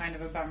thought was a kind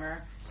of a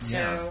bummer.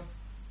 So,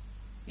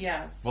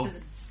 yeah. Well,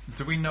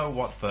 do we know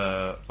what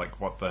the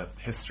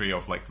history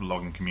of, like, the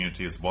logging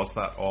community is? Was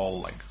that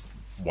all, like,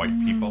 white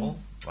people?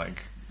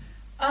 Like...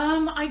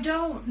 I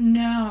don't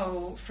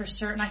know for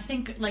certain. I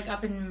think, like,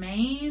 up in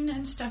Maine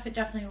and stuff, it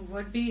definitely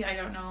would be. I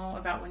don't know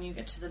about when you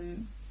get to the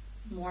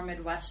more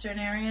Midwestern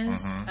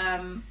areas.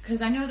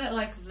 Because I know that,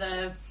 like,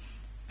 the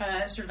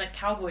sort of, like,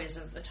 cowboys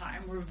of the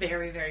time were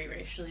very, very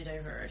racially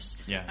diverse.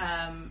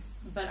 Yeah.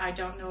 But I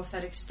don't know if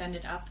that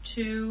extended up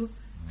to,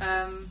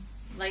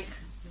 like,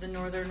 the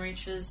northern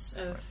reaches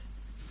of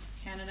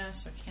Canada,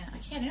 so I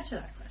can't answer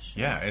that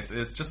question. Yeah,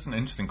 it's just an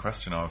interesting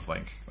question of,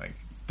 like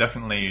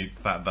definitely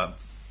that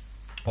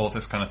all of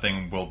this kind of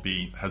thing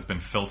has been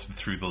filtered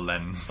through the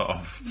lens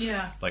of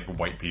like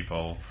white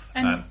people.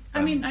 And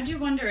I mean, I do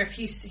wonder if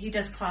he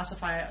does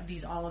classify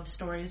these olive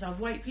stories of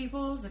white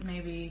people, that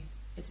maybe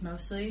it's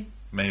mostly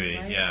maybe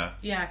right?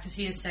 Yeah, because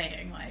he is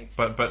saying, like,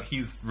 but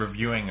he's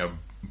reviewing a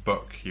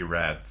book he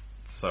read,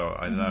 so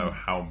I don't know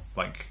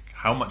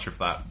how much of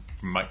that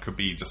could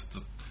be just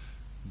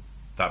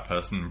that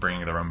person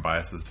bringing their own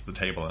biases to the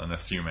table and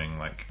assuming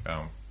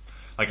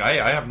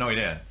I have no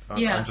idea.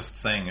 I'm just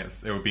saying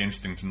it would be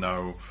interesting to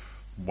know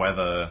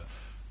whether,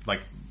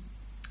 like,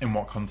 in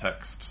what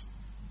context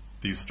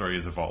these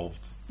stories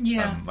evolved.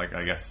 Yeah.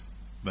 I guess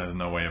there's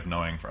no way of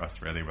knowing for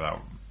us really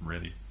without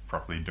really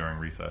properly doing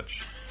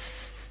research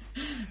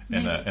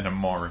in a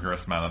more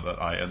rigorous manner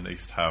that I at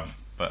least have.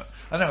 But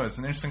I don't know, it's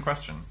an interesting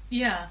question.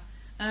 Yeah.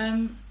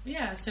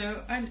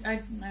 So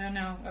I don't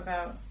know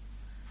about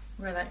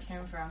where that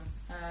came from.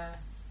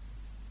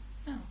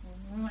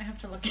 We might have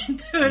to look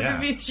into it for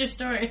future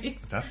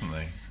stories.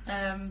 Definitely.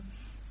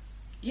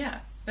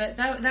 But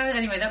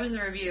that was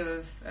the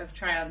review of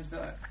Tryon's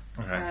book.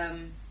 Okay.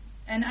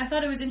 And I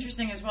thought it was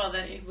interesting as well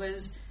that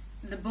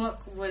the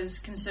book was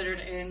considered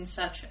in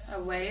such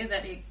a way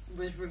that it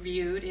was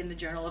reviewed in the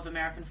Journal of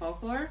American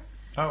Folklore.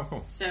 Oh,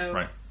 cool. So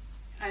right.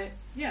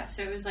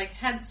 So it was like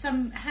had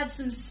some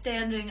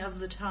standing of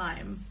the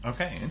time.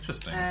 Okay,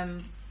 interesting.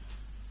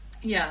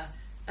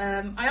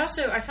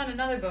 I found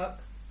another book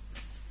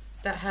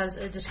that has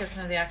a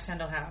description of the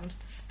Axe-Handle Hound,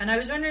 and I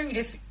was wondering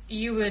if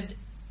you would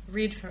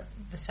read for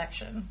the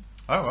section.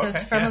 Oh, okay. So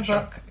it's from a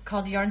book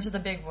called Yarns of the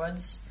Big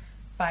Woods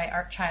by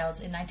Art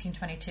Childs in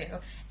 1922,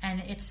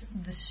 and it's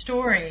the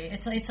story.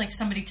 It's like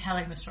somebody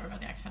telling the story about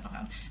the Axe-Handle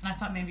Hound, and I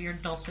thought maybe your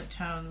dulcet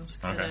tones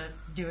could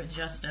do it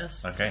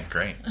justice. Okay,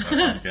 great. That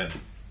sounds good.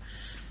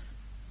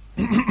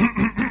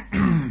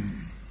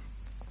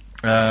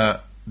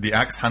 The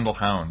Axe-Handle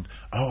Hound.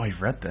 Oh,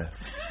 I've read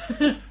this.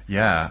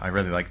 Yeah, I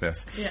really like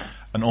this. Yeah.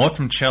 An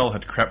autumn chill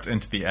had crept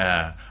into the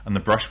air, and the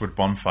brushwood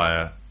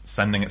bonfire,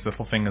 sending its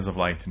little fingers of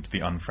light into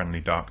the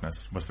unfriendly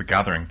darkness, was the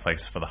gathering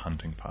place for the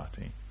hunting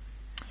party.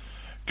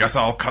 "Guess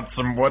I'll cut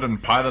some wood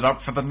and pile it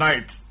up for the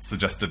night,"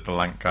 suggested the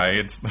lank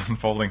guide,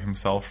 unfolding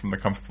himself from the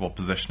comfortable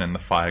position in the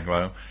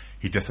fireglow.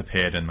 He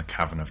disappeared in the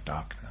cavern of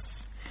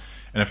darkness.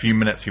 In a few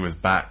minutes he was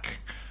back.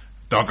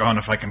 "Doggone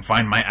if I can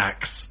find my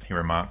axe," he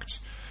remarked.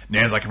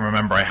 "Near as I can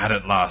remember, I had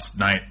it last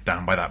night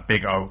down by that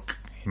big oak."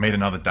 He made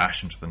another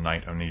dash into the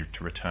night, only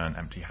to return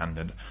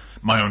empty-handed.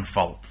 "My own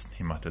fault,"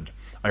 he muttered.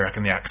 "I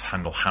reckon the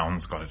Axe-Handle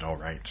Hound's got it all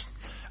right."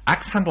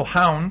 "Axe-Handle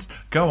Hound?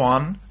 Go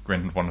on,"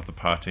 grinned one of the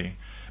party.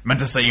 Meant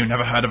to say you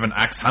never heard of an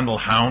axe-handle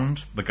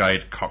hound? The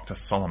guide cocked a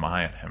solemn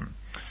eye at him.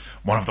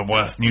 One of the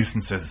worst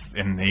nuisances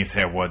in these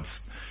here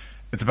woods.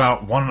 It's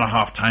about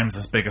 1.5 times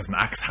as big as an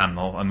axe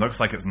handle, and looks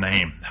like its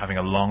name, having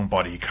a long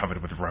body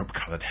covered with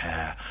rope-coloured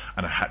hair,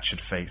 and a hatchet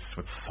face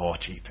with saw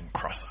teeth and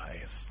cross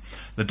eyes.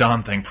 The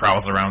darn thing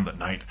prowls around at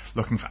night,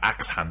 looking for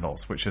axe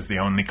handles, which is the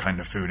only kind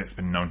of food it's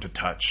been known to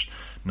touch.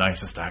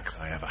 Nicest axe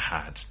I ever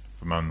had,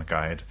 bemoaned the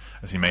guide,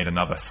 as he made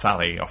another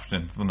sally off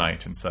into the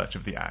night in search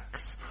of the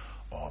axe,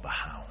 or the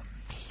hound.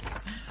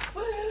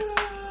 Woo!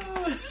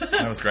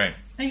 That was great.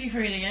 Thank you for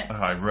reading it. Oh,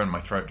 I ruined my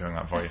throat doing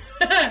that voice.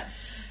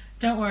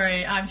 Don't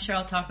worry, I'm sure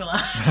I'll talk a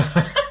lot.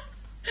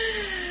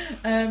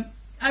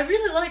 I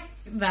really like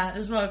that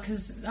as well,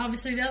 because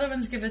obviously the other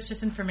ones give us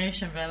just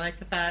information, but I like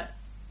that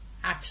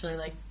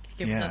actually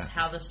gives us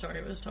how the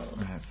story was told.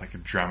 Yeah, it's like a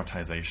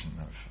dramatization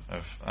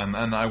of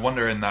and I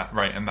wonder in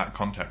that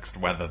context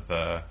whether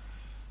the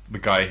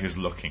guy who's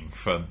looking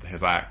for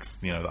his axe,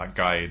 that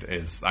guide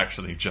is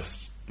actually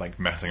just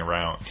messing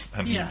around,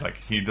 and he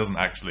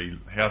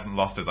hasn't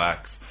lost his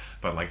axe,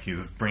 but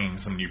he's bringing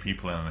some new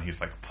people in, and he's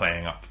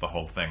playing up the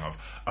whole thing of,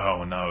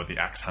 oh no, the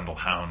axe handle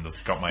hound has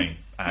got my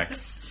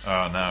axe,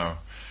 oh no,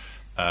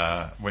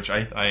 which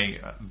I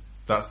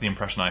that's the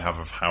impression I have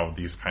of how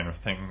these kind of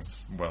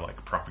things were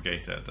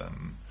propagated.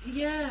 And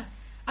yeah,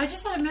 I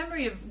just had a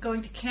memory of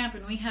going to camp,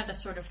 and we had a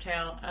sort of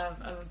tale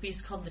of a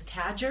beast called the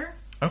Tadger.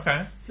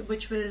 Okay.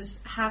 Which was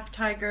half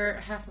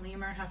tiger, half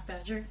lemur, half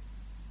badger.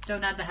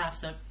 Don't add the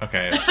halves up.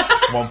 Okay, it's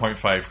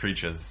 1.5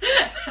 creatures.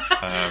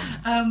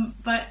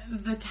 But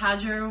the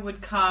Tadger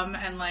would come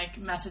and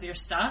mess with your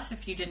stuff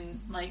if you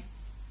didn't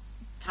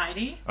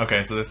tidy.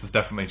 Okay, so this is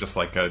definitely just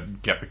a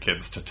get the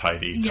kids to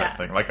tidy type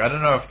thing. I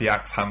don't know if the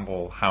axe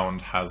handle hound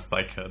has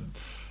a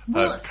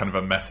kind of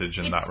a message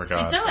in that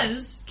regard. It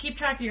does. Keep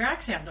track of your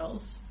axe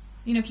handles.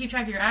 Keep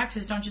track of your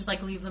axes. Don't just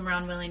leave them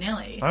around willy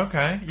nilly.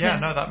 Okay, yeah,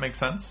 no, that makes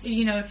sense.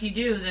 If you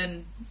do,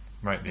 then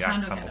right, the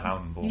axe handle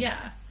hound will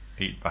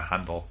eat the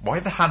handle. Why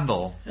the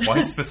handle?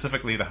 Why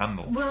specifically the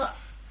handle? Well,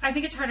 I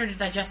think it's harder to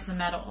digest the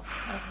metal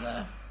of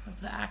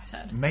the axe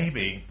head.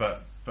 Maybe,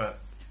 but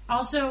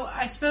also,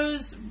 I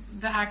suppose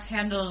the axe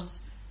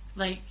handles,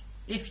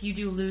 if you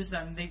do lose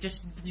them, they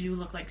just do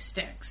look like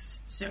sticks.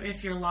 So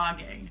if you're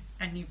logging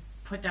and you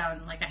put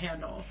down a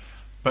handle.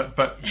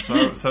 But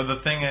so the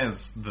thing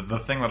is, the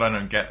thing that I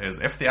don't get is,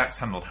 if the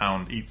axe-handled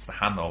hound eats the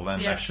handle,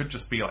 then there should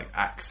just be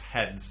axe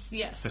heads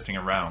sitting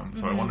around.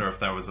 So I wonder if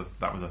that was a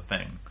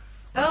thing.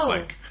 It's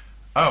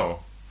oh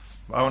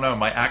no,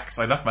 my axe!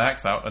 I left my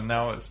axe out, and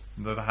now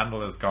the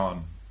handle is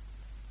gone.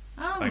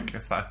 Oh,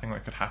 is that a thing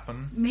that could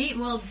happen?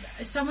 One of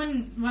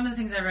the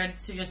things I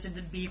read suggested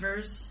that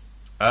beavers.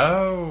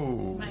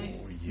 Oh,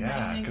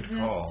 good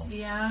call.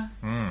 Yeah.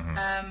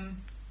 Mm-hmm.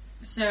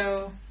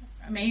 So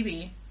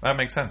maybe that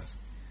makes sense.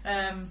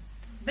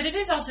 But it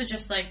is also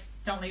just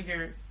don't leave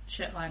your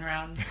shit lying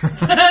around.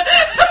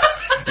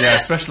 Yeah,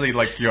 especially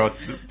your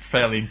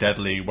fairly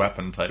deadly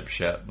weapon type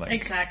shit.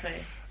 Exactly.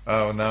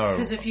 Oh no!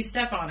 Because if you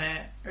step on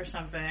it or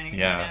something,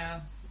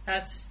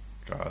 that's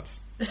God.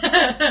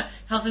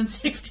 Health and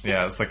safety.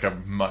 Yeah, it's a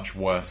much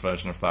worse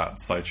version of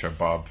that Sideshow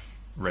Bob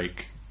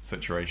rake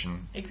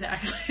situation.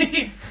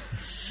 Exactly.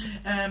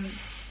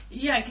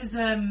 Because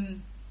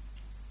one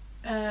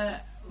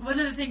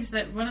of the things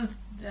that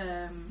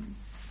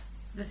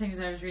the things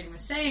I was reading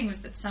was saying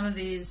was that some of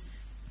the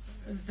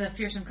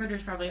fearsome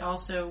critters probably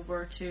also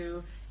were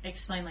to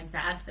explain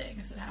bad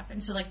things that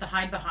happened. So the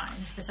hide behind,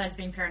 besides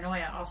being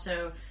paranoia,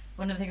 also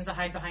one of the things the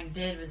hide behind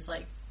did was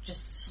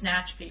just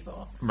snatch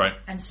people. Right.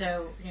 And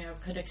so,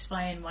 could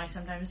explain why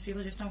sometimes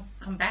people just don't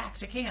come back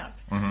to camp,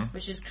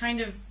 which is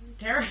kind of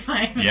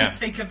terrifying when you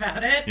think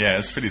about it. Yeah,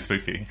 it's pretty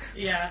spooky.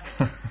 Yeah.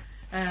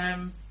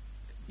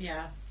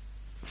 Yeah.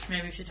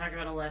 Maybe we should talk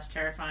about a less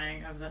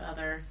terrifying of the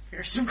other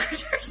fearsome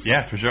critters.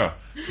 Yeah, for sure.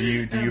 Do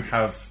you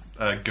have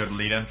a good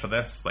lead-in for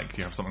this? Do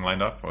you have something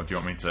lined up, or do you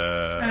want me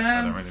to?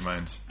 I don't really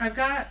mind. I've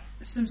got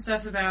some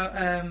stuff about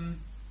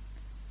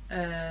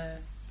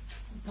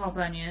Paul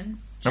Bunyan.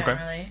 Generally.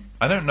 Okay.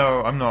 I don't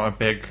know. I'm not a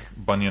big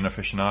Bunyan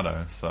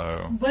aficionado,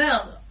 so.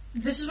 Well,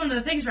 this is one of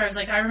the things where I was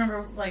I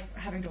remember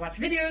having to watch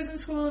videos in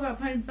school about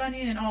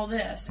Bunyan and all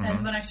this,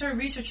 and when I started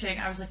researching,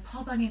 I was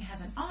Paul Bunyan has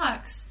an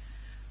ox.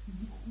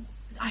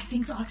 I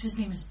think the ox's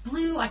name is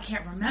Blue. I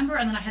can't remember.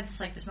 And then I had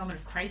this moment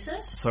of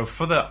crisis. So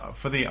for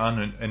the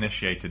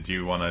uninitiated, do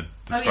you want to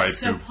describe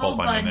who Paul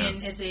Bunyan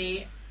is? Is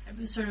a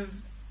sort of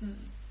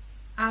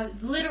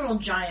literal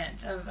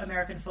giant of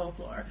American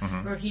folklore,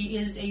 where he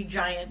is a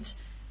giant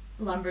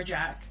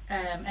lumberjack,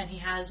 and he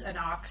has an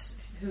ox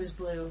who's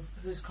blue,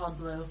 who's called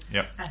Blue,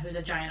 who's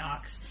a giant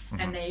ox,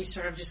 and they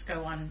sort of just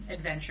go on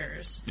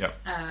adventures.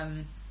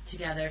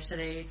 Together, so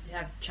they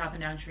have chopping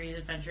down trees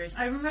adventures.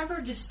 I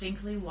remember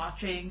distinctly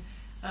watching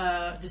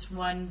this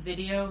one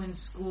video in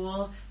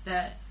school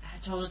that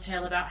told a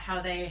tale about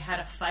how they had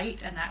a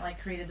fight and that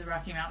created the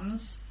Rocky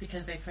Mountains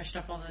because they pushed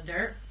up all the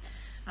dirt.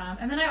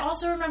 And then I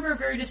also remember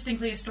very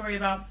distinctly a story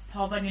about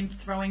Paul Bunyan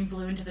throwing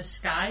blue into the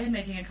sky and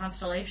making a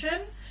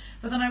constellation.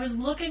 But then I was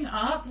looking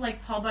up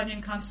Paul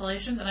Bunyan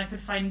constellations, and I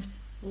could find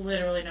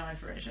literally no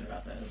information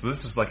about this. So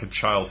this was like a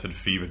childhood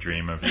fever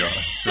dream of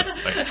yours. Just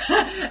like,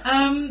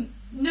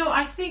 No,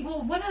 I think,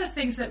 well, one of the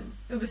things that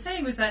it was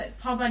saying was that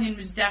Paul Bunyan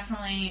was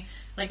definitely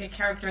like a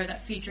character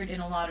that featured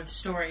in a lot of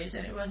stories,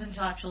 and it wasn't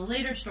until actual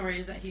later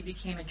stories that he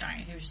became a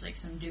giant. He was just like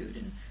some dude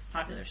in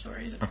popular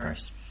stories at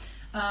first.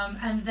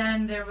 And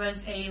then there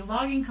was a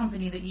logging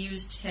company that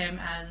used him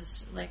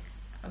as like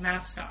a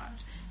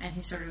mascot, and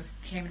he sort of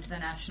came into the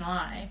national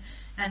eye.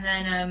 And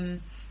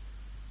then,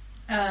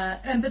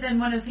 but then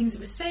one of the things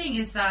it was saying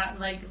is that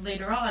like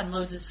later on,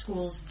 loads of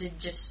schools did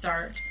just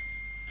start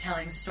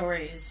telling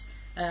stories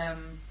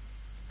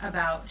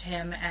about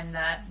him, and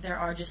that there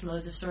are just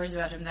loads of stories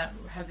about him that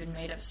have been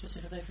made up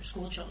specifically for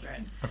school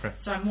children. okay.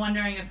 So I'm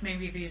wondering if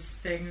maybe these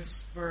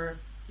things were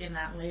in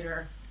that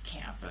later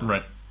camp of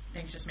Right.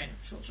 things just made up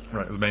for school children.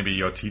 Right. Maybe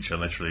your teacher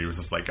literally was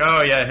just like,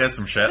 oh yeah, here's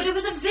some shit. But it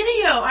was a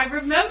video. I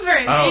remember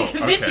it Oh, being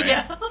a okay.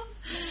 video.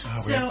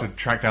 Oh, we have to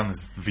track down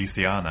this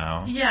VCR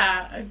now.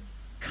 Yeah,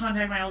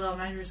 contact my old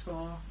elementary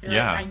school. Be like,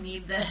 Yeah. I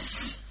need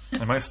this.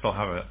 I might still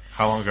have it.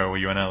 How long ago were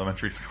you in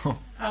elementary school?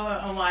 Oh,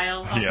 a while.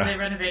 Also, Yeah. they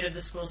renovated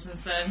the school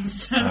since then.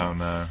 So Oh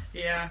no.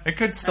 yeah, It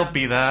could still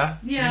be there.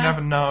 yeah. You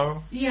never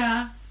know.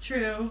 yeah,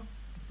 true.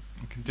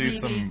 You can do Maybe.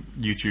 some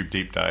YouTube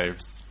deep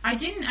dives. I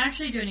didn't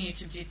actually do any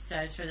YouTube deep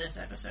dives for this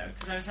episode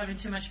because I was having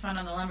too much fun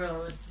on the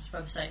Lumberlords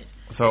website.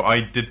 So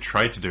I did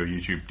try to do a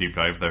YouTube deep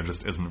dive. There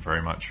just isn't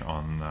very much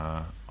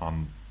on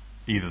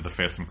either the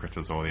Fearsome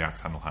Critters or the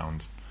Axe Handle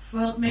Hound.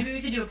 Well, maybe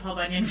we could do a Paul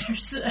Bunyan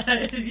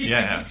YouTube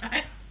Yeah. deep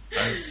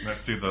dive.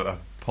 Let's do the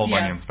Paul Yeah.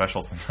 Bunyan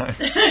special sometime.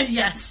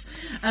 Yes.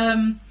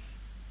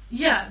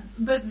 Yeah,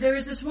 but there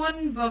was this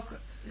one book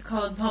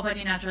called Paul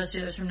Bunyan Natural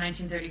History that was from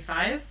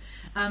 1935,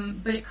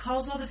 but it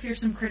calls all the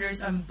fearsome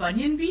critters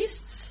Bunyan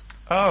beasts.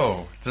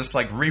 Oh, it's just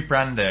like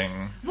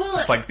rebranding. Well,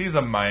 It's like, these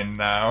are mine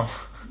now.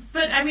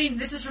 But, I mean,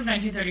 this is from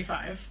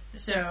 1935,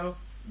 so...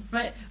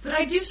 But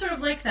I do sort of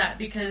like that,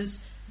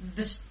 because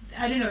this...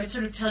 I don't know, it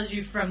sort of tells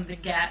you from the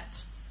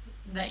get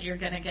that you're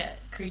going to get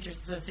creatures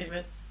associated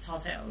with tall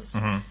tales.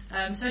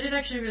 Mm-hmm. So I did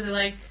actually really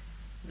like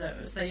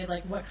those, that you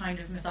like what kind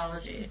of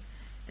mythology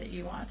that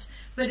you want.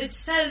 But it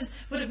says,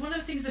 one of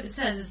the things that it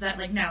says is that,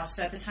 like now,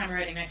 so at the time of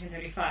writing,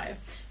 1935,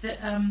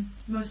 that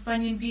most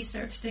Bunyan beasts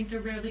are extinct or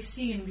rarely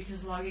seen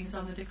because logging's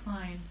on the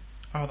decline.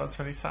 Oh, that's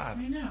really sad.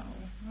 I know.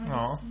 I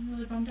Aw. was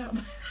really bummed out.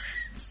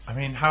 I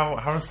mean, how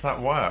does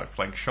that work?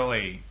 Like,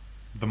 surely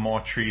the more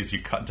trees you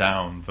cut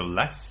down, the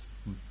less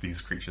these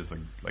creatures are,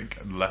 like,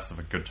 less of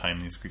a good time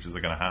these creatures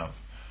are going to have.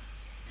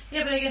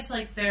 Yeah, but I guess,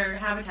 like, their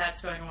habitat's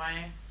going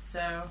away,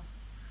 so...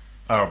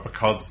 Oh,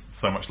 because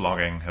so much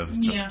logging has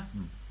just Yeah.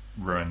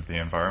 ruined the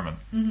environment.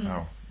 Mhm.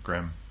 Oh,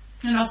 grim.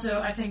 And also,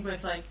 I think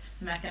with, like,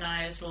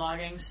 mechanized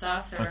logging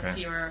stuff, there are Okay.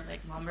 fewer,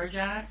 like,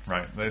 lumberjacks.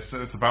 Right.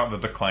 It's about the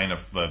decline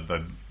of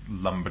the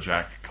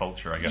lumberjack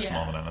culture, I guess, Yeah.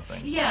 more than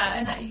anything. Yeah,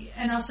 It's not-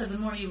 and also the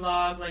more you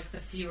log, like, the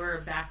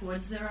fewer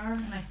backwoods there are,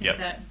 and I think Yep.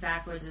 that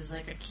backwoods is,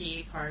 like, a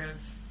key part of,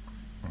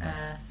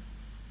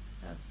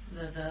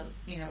 of the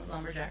you know,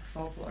 lumberjack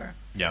folklore.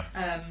 Yeah.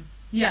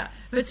 Yeah,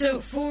 but so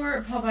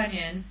for Paul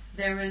Bunyan,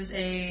 there was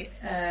a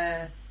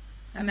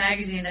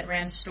magazine that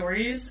ran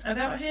stories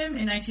about him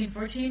in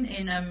 1914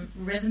 in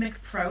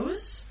rhythmic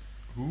prose,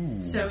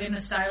 Ooh. so in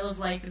the style of,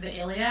 like, the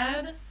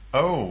Iliad.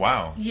 Oh,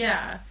 wow.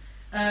 Yeah.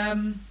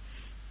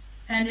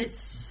 And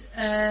it's,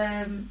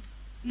 yeah,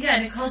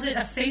 and it calls it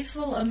a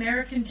faithful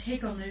American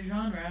take on the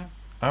genre.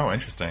 Oh,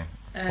 interesting.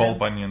 Paul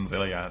Bunyan's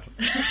Iliad.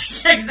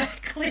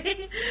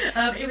 Exactly.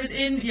 It was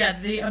in,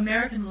 the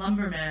American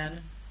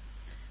Lumberman.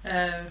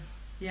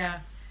 Yeah.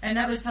 And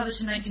that was published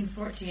in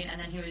 1914, and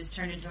then he was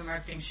turned into a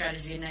marketing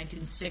strategy in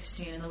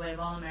 1916 in the way of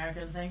All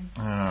American Things.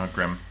 Oh,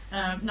 grim.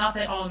 Not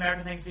that All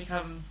American Things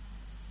become,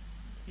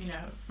 you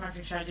know,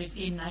 marketing strategies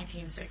in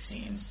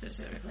 1916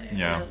 specifically.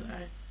 Yeah.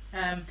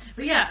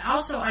 But yeah,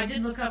 also I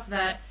did look up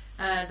that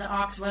the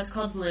ox was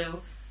called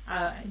Blue.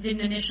 It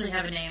didn't initially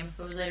have a name,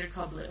 but was later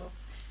called Blue.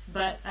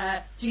 But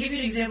to give you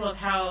an example of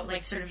how,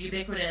 like, sort of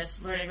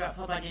ubiquitous learning about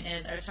Paul Bunyan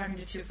is, I was talking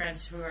to two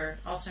friends who are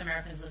also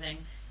Americans living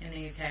in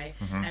the UK,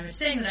 and I was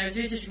saying that I was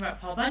researching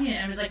about Paul Bunyan,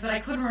 and I was like, but I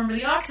couldn't remember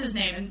the ox's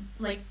name, and,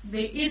 like,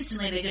 they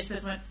just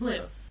both went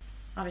Blue,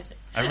 obviously.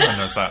 Everyone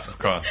knows that, of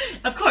course.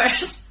 Of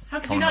course. How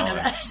could you not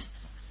know Common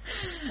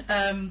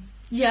that?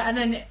 Yeah, and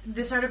then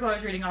this article I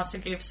was reading also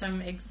gave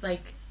some,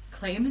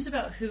 claims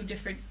about who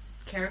different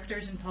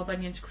characters in Paul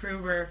Bunyan's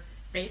crew were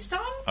based on.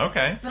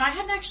 Okay. But I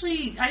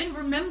didn't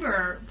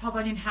remember Paul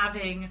Bunyan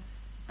having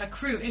a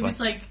crew. It was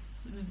like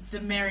the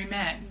Merry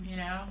Men, you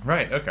know?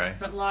 Right, okay.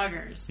 But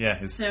loggers. Yeah,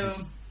 his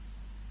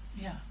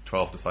Yeah.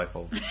 12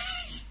 disciples.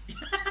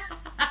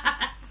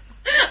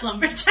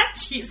 Lumberjack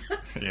Jesus.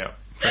 Yeah,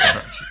 pretty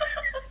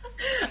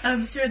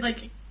much. So we had,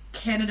 like,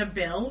 Canada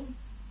Bill,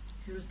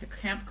 who was the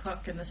camp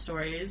cook in the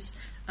stories.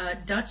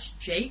 Dutch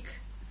Jake,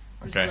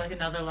 who's Okay. like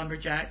another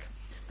lumberjack.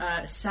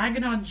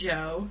 Saginaw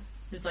Joe,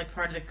 who's like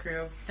part of the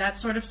crew. That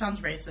sort of sounds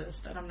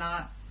racist, and I'm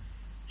not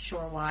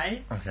sure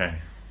why. Okay.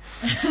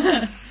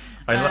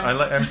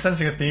 I'm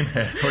sensing a theme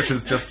here, which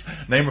is just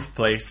name of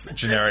place,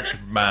 generic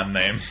man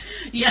name.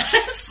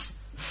 Yes.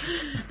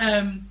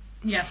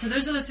 Yeah, so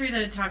those are the 3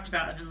 that I talked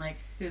about and like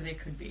who they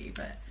could be,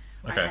 but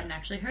Okay. I hadn't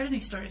actually heard any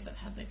stories that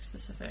had like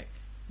specific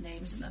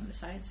names in them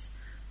besides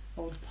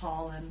Old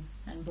Paul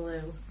and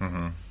Blue.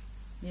 Mm-hmm.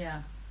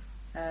 Yeah.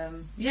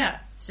 Yeah.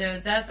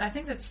 So I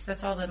think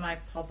that's all my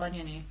Paul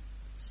Bunyan-y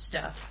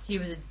stuff. He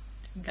was a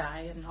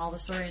guy, and all the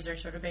stories are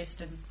sort of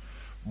based in.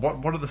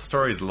 What are the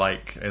stories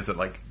like? Is it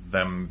like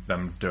them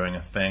doing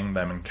a thing,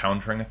 them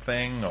encountering a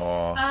thing,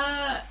 or?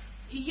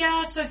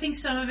 Yeah. So I think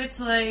some of it's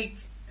like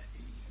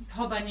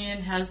Paul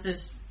Bunyan has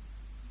this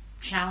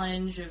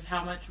challenge of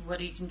how much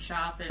wood he can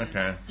chop, and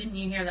Okay. didn't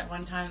you hear that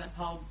one time that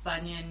Paul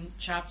Bunyan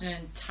chopped an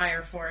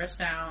entire forest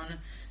down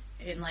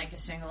in like a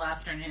single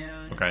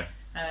afternoon? Okay.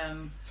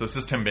 Um, So it's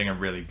just him being a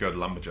really good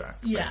lumberjack,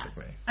 Yeah.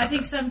 basically. I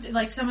think some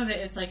of it,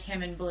 it's like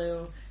him and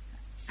Blue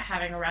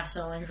having a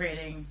wrestle and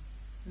creating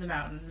the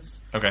mountains.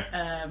 Okay.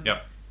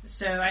 Yep.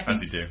 So I think,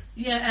 As you do.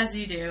 Yeah, as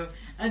you do.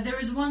 There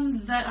was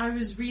one that I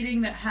was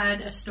reading that had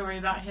a story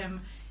about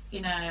him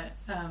in a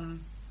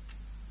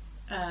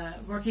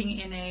working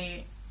in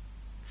a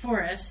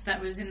forest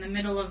that was in the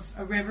middle of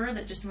a river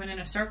that just went in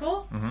a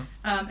circle,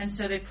 and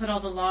so they put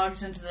all the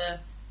logs into the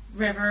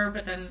river,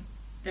 but then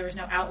there was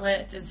no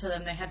outlet, and so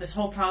then they had this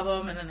whole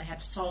problem, and then they had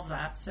to solve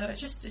that. So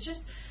it's just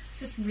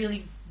this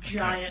really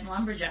giant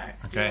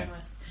lumberjack dealing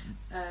with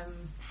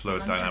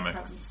fluid lumberjack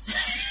dynamics.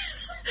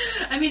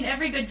 problems. I mean,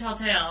 every good tall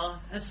tale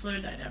has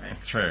fluid dynamics.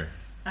 It's true.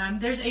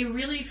 There's a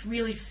really,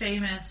 really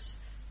famous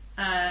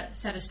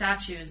set of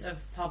statues of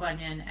Paul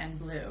Bunyan and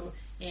Blue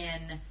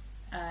in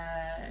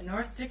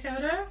North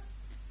Dakota,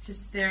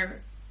 because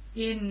they're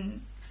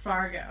in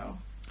Fargo.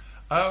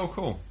 Oh,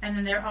 cool. And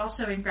then they're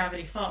also in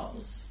Gravity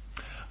Falls.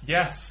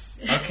 Yes.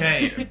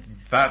 Okay.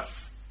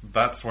 that's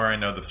where I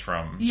know this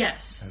from.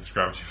 Yes. It's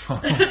Gravity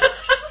Falls.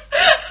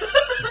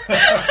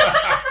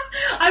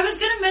 I was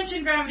going to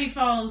mention Gravity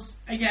Falls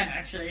again,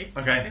 actually.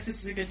 Okay. If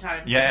this is a good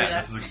time. Yeah,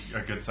 this is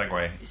a good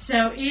segue.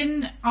 So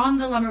on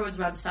the Lumberwoods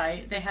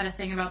website, they had a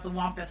thing about the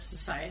Wampus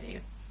Society,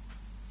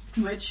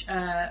 which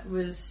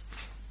was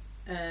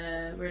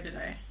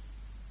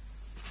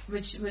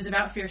which was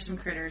about fearsome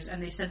critters,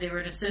 and they said they were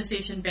an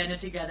association banded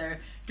together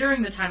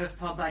during the time of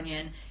Paul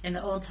Bunyan in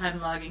the old time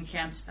logging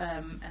camps,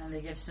 and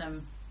they give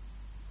some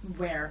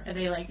where, and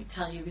they like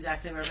tell you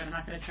exactly where, but I'm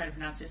not going to try to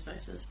pronounce these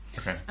places.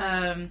 Okay.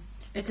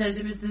 It says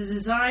it was the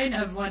design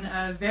of one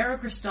Vero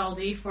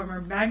Cristaldi, former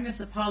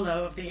Magnus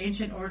Apollo of the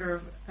ancient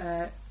order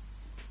of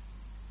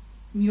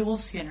mule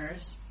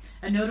skinners.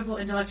 A notable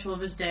intellectual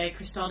of his day,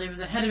 Cristaldi was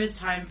ahead of his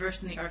time,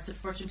 versed in the arts of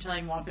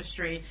fortune-telling,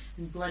 wampistry,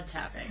 and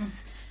blood-tapping.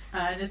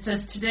 And it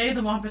says, today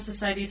the Wampus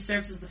Society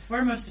serves as the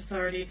foremost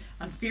authority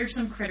on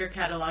fearsome critter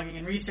cataloging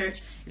and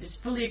research. It is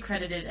fully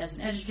accredited as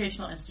an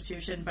educational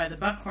institution by the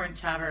Buckhorn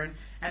Tavern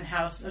and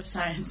House of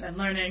Science and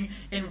Learning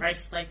in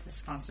Rice Lake,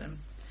 Wisconsin.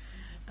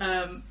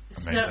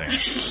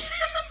 Amazing.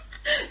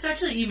 So I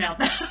actually emailed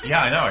them.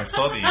 Yeah, I know. I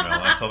saw the email.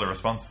 I saw the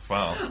response as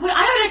well. Well,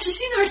 I haven't actually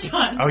seen the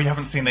response. Oh, you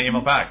haven't seen the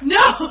email back? No.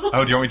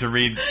 Oh, do you want me to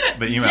read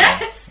the email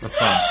response?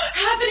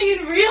 Happening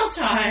in real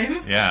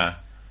time. Yeah.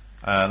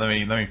 Let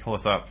me pull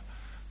this up.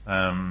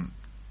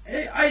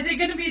 Is it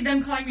going to be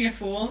them calling me a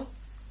fool?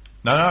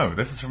 No.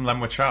 This is from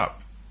Lenwood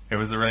Sharp. It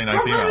was a really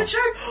nice email. Lenwood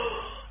Sharp?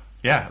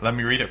 Yeah, let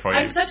me read it for you.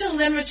 I'm such a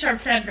Lenwood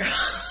Sharp fangirl.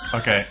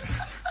 Okay.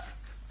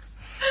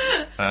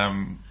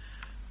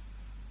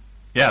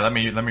 Yeah, let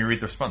me read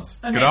the response.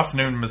 Okay. Good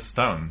afternoon, Ms.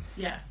 Stone.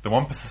 Yeah. The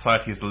Wampus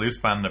Society is a loose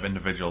band of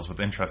individuals with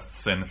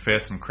interests in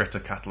fearsome critter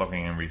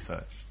cataloguing and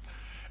research.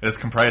 It is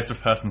comprised of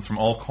persons from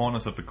all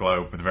corners of the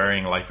globe with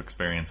varying life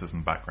experiences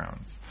and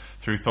backgrounds.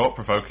 Through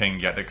thought-provoking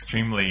yet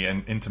extremely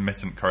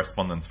intermittent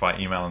correspondence via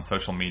email and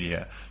social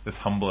media, this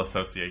humble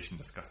association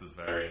discusses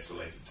various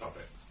related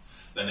topics.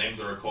 Their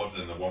names are recorded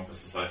in the Wampus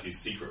Society's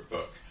secret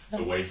book,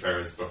 The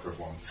Wayfarer's Book of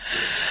Wampus.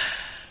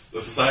 The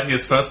Society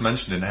is first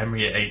mentioned in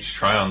Henry H.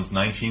 Tryon's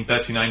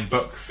 1939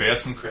 book,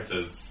 Fearsome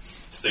Critters,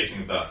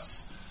 stating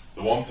thus,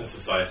 the Wampus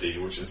Society,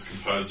 which is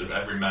composed of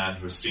every man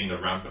who has seen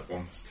a rampant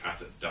wampus cat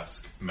at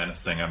dusk,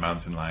 menacing a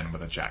mountain lion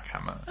with a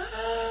jackhammer.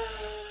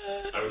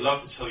 I would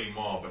love to tell you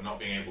more, but not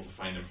being able to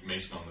find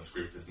information on this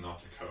group is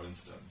not a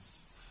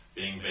coincidence.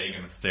 Being vague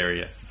and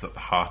mysterious is at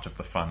the heart of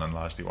the fun and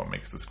largely what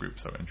makes this group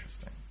so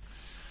interesting.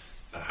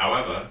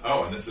 However,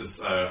 and this is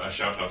a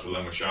shout-out to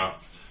Lenwood Sharp,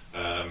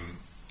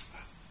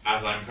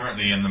 as I'm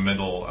currently in the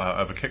middle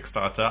of a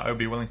Kickstarter, I would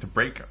be willing to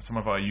break some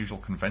of our usual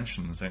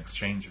conventions in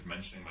exchange of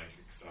mentioning my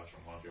Kickstarter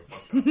on one of your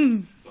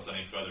podcasts, plus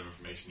any further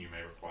information you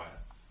may require.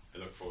 I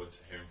look forward to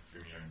hearing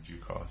from you in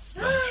due course.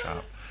 Lenwood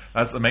Sharp.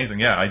 That's amazing.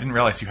 Yeah, I didn't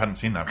realize you hadn't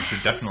seen that. We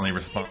should definitely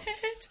respond.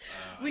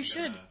 We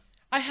should.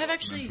 I have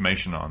actually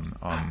information on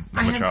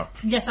Lenwood Sharp.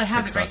 Yes, I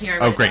have it right here.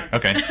 Oh, great.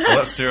 Okay. Well,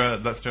 let's do a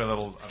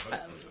little.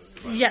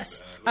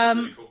 Yes.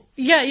 Really cool.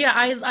 Yeah.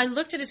 I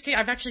looked at his.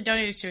 I've actually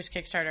donated to his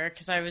Kickstarter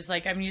because I was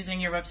like, I'm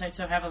using your website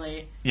so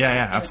heavily. Yeah, it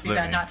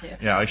absolutely. would be bad not to.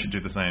 Yeah, I should do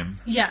the same.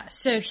 Yeah.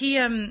 So he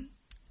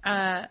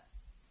has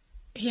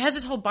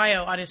his whole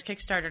bio on his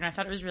Kickstarter, and I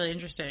thought it was really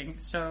interesting.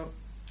 So,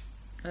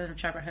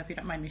 Chopper, I hope you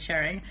don't mind me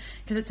sharing,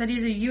 because it said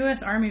he's a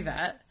U.S. Army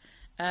vet.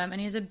 And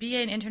he has a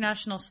BA in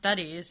International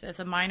Studies with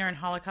a minor in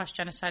Holocaust,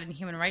 Genocide, and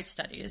Human Rights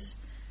Studies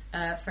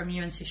from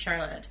UNC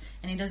Charlotte.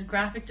 And he does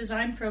graphic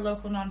design for a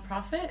local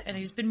nonprofit, and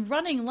he's been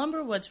running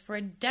Lumberwoods for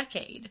a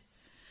decade.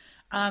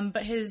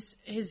 But his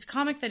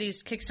comic that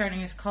he's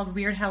kickstarting is called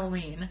Weird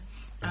Halloween.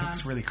 It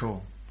looks really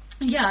cool.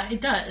 Yeah,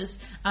 it does.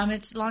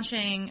 It's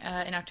launching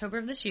in October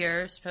of this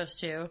year, supposed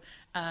to.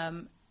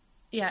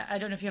 Yeah, I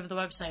don't know if you have the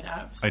website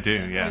up. I do,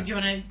 yeah. Do you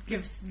want to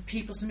give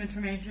people some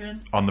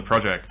information? On the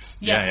project?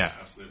 Yes. Yeah.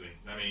 Absolutely.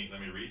 Let me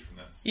read from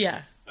this.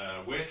 Yeah.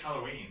 Weird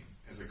Halloween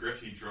is a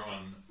gritty,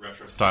 drawn,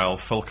 retro-style,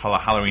 full-colour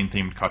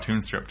Halloween-themed cartoon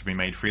strip to be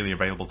made freely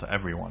available to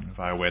everyone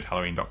via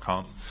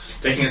weirdhalloween.com.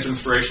 Taking its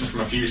inspiration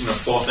from a fusion of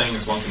four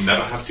things one can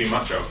never have too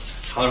much of.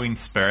 Halloween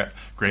spirit,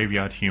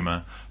 graveyard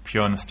humour,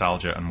 pure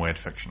nostalgia, and weird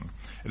fiction.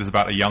 It is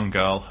about a young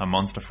girl, her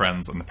monster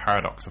friends, and the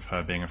paradox of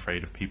her being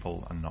afraid of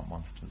people and not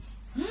monsters.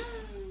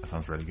 That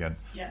sounds really good.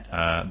 Yeah, it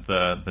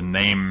does. The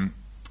name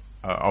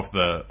of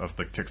the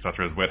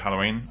Kickstarter is Weird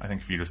Halloween. I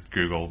think if you just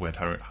Google Weird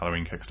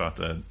Halloween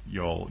Kickstarter,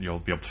 you'll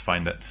be able to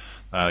find it.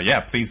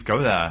 Please go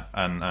there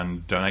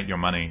and donate your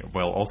money.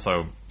 I'll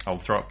throw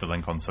up the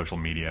link on social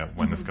media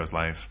when this goes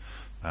live.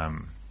 By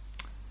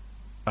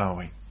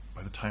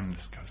the time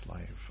this goes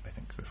live, I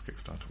think this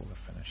Kickstarter will have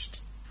finished.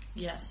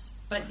 Yes,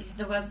 but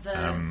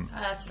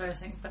that's what I was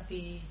thinking. But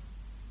the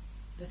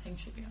thing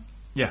should be up.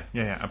 Yeah,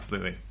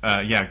 absolutely.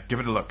 Give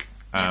it a look.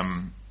 Yes.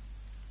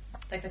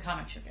 Like the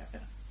comic should be up.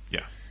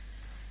 Yeah.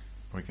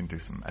 We can do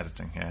some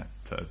editing here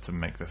to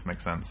make this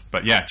make sense.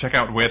 But yeah, check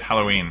out Weird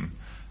Halloween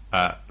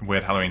at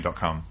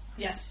weirdhalloween.com.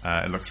 Yes.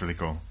 It looks really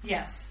cool.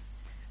 Yes.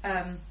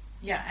 And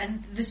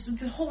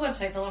the whole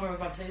website, the Lumberwood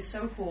website, is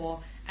so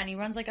cool. And he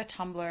runs like a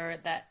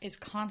Tumblr that is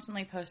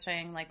constantly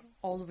posting like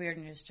old weird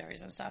news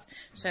stories and stuff.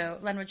 So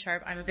Lenwood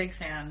Sharp, I'm a big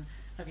fan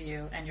of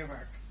you and your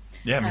work.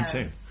 Yeah, me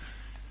too.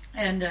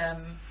 And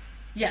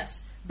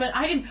yes. But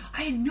I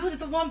didn't know that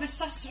the Wampus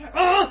Saucer.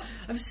 Oh,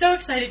 I'm so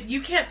excited.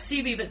 You can't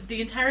see me, but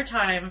the entire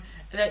time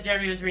that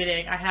Jeremy was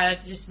reading, I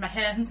had just my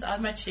hands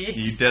on my cheeks.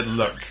 You did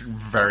look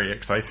very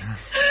excited.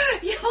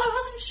 Yeah, well, I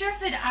wasn't sure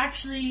if they'd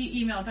actually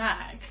email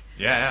back.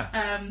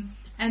 Yeah.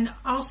 And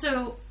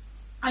also,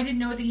 I didn't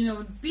know what the email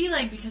would be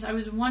like because I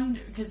was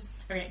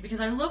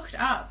because I looked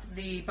up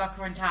the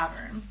Buckhorn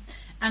Tavern,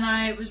 and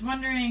I was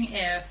wondering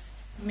if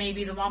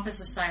maybe the Wampus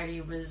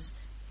Society was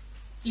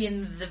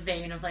in the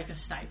vein of like a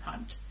snipe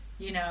hunt.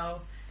 You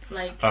know,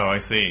 like... Oh, I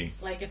see.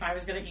 Like, if I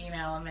was going to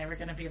email and they were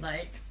going to be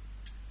like,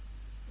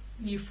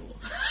 you fool.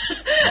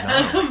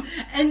 No.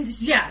 And,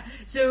 yeah,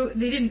 so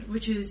they didn't,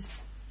 which is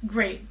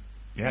great.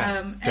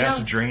 Yeah,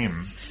 that's a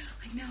dream.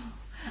 I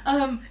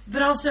know.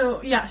 But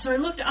also, yeah, so I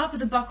looked up at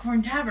the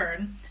Buckhorn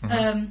Tavern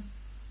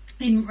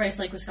in Rice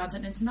Lake, Wisconsin,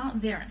 and it's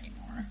not there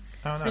anymore.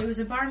 Oh, no. But it was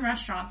a bar and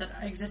restaurant that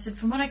existed,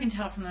 from what I can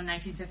tell, from the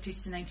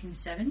 1950s to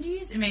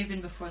 1970s. It may have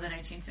been before the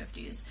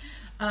 1950s.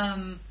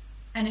 And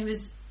it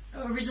was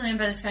originally owned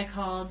by this guy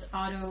called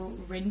Otto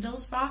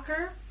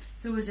Rindelsbacher,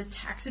 who was a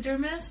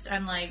taxidermist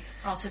and like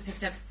also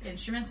picked up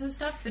instruments and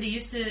stuff. But he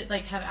used to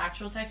like have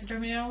actual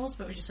taxidermy animals,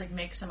 but would just like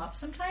make some up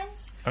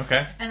sometimes.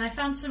 Okay. And I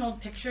found some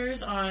old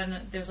pictures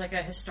there's like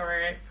a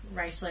historic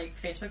Rice Lake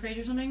Facebook page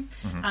or something.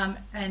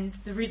 And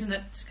the reason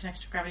that this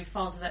connects to Gravity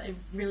Falls is that it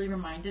really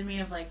reminded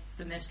me of like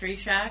the Mystery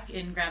Shack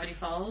in Gravity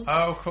Falls.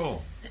 Oh,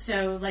 cool.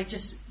 So like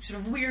just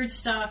sort of weird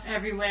stuff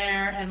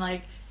everywhere, and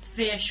like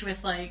fish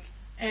with like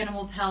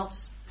animal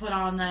pelts put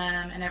on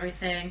them and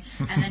everything.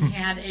 And then he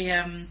had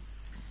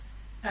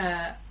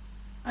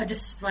a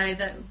display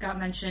that got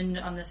mentioned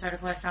on this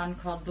article I found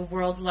called The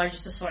World's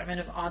Largest Assortment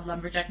of Odd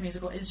Lumberjack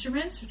Musical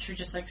Instruments, which were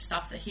just like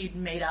stuff that he'd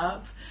made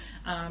up.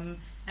 And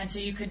so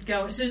you could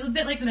go, so it was a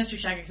bit like the Mystery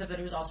Shack, except that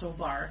it was also a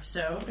bar,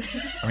 so.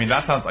 I mean,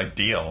 that sounds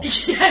ideal.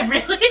 Yeah,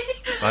 really?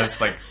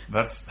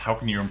 That's how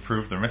can you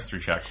improve the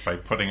Mystery Shack? By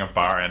putting a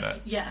bar in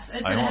it. Yes,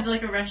 and so it had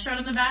like a restaurant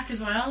in the back as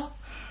well.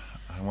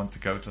 I want to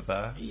go to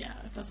that. Yeah,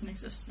 it doesn't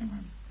exist anymore.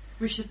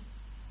 We should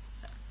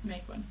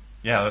make one.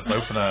 Yeah, let's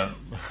open a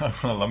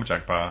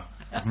lumberjack bar.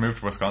 Let's move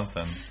to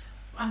Wisconsin.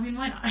 I mean,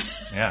 why not?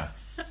 Yeah.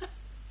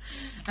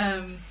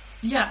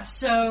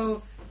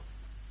 So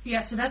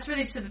that's where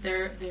they said that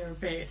they're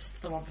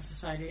based, the Wampus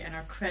Society, and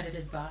are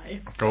credited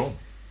by. Cool.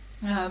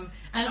 And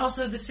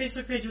also this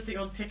Facebook page with the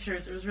old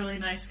pictures, it was really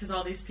nice because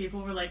all these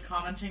people were like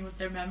commenting with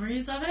their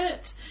memories of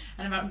it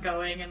and about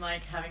going and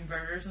like having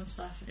burgers and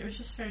stuff. It was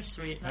just very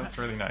sweet. That's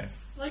really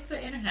nice. Like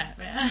the internet,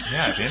 man.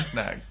 Yeah, the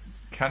internet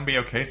can be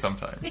okay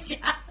sometimes.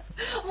 Yeah,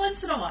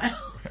 once in a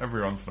while.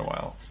 Every once in a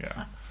while,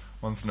 yeah.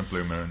 Once in a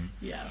blue moon.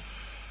 Yeah.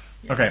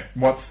 Okay,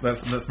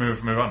 let's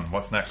move on.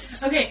 What's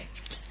next? Okay.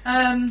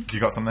 You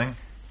got something?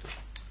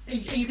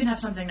 You can have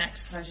something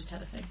next because I just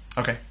had a thing.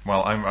 Okay.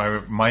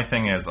 Well, my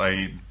thing is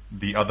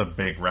the other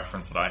big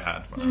reference that I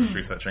had when I was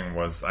researching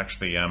was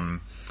actually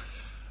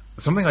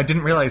something I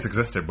didn't realize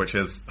existed, which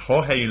is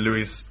Jorge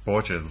Luis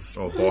Borges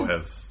or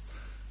Borges,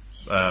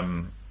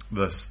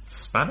 the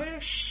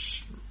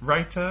Spanish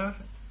writer.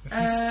 Is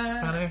he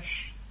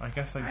Spanish? I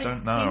guess I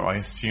don't know. I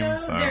assume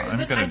so. I'm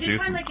going to do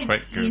some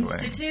quick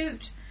Googling.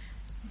 Institute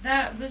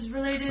that was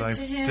related So I've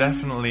to him?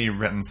 definitely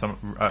read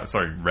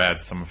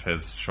some of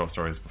his short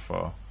stories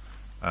before.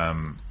 I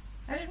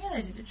didn't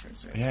realize he did short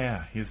stories.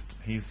 Yeah,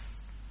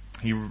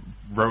 he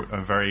wrote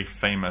a very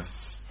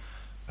famous.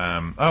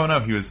 Oh no,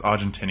 he was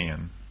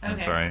Argentinian. I'm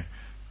Okay. sorry,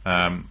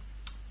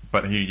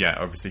 but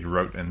obviously he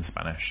wrote in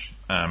Spanish.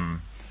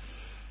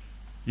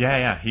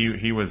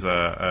 He was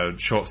a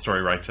short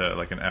story writer,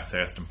 like an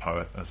essayist and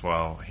poet as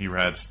well. He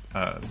wrote.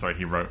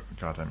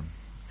 God, I'm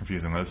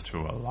confusing those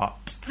two a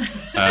lot.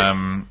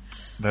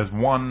 There's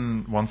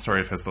one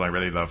story of his that I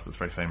really love that's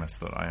very famous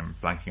that I am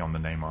blanking on the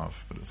name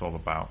of, but it's all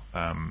about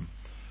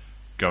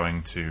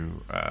going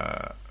to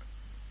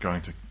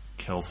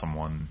kill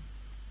someone.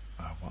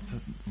 What's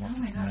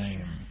his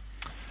name?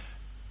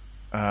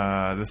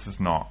 This is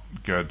not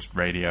good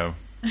radio.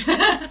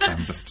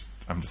 I'm just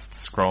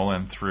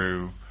scrolling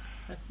through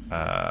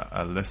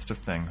a list of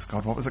things.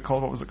 God, what was it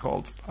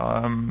called?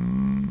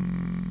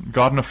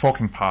 Garden of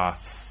Forking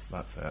Paths.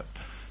 That's it.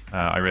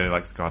 I really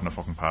like the Garden of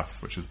Forking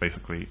Paths, which is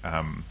basically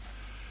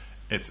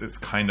it's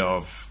kind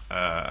of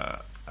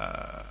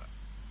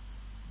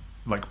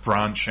like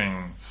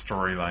branching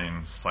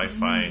storyline,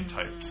 sci-fi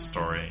type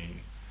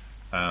story.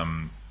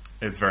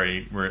 It's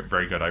very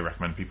good. I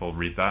recommend people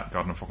read that,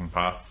 Garden of Forking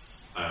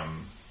Paths.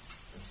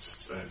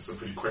 It's a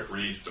pretty quick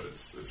read, but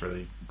it's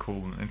really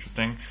cool and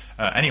interesting.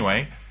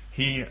 Anyway,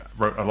 he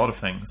wrote a lot of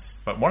things,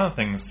 but one of the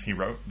things he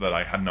wrote that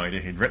I had no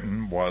idea he'd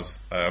written was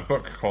a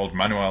book called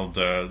Manual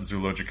de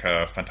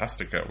Zoologica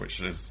Fantastica, which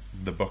is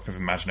the book of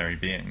imaginary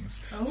beings.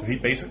 Oh. So he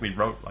basically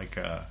wrote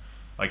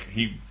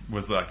he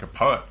was like a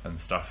poet and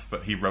stuff,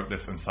 but he wrote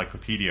this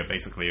encyclopedia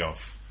basically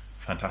of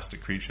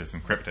fantastic creatures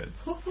and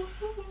cryptids,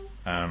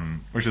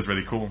 which is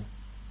really cool.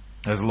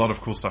 There's a lot of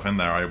cool stuff in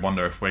there. I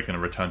wonder if we're going to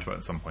return to it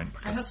at some point,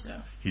 because I hope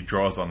so. He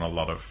draws on a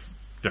lot of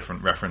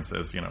different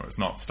references. It's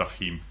not stuff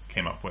he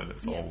came up with.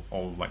 It's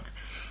all like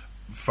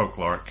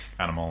folkloric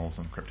animals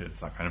and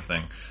cryptids, that kind of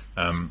thing.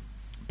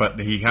 But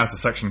he has a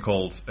section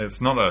called,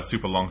 it's not a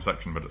super long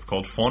section, but it's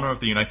called Fauna of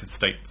the United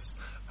States,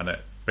 and it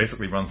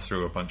basically runs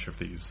through a bunch of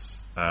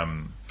these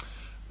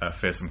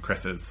fearsome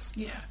critters,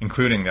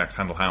 including the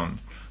axe-handle hound.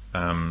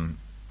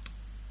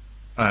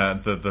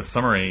 The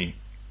summary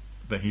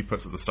that he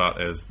puts at the start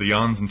is: the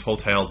yarns and tall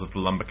tales of the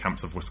lumber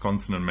camps of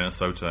Wisconsin and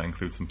Minnesota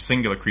include some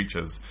singular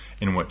creatures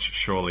in which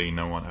surely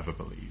no one ever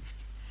believed.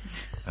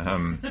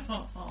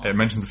 It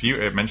mentions a few.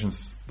 It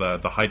mentions the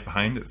hide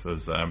behind. It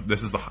says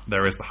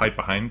there is the hide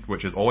behind,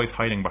 which is always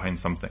hiding behind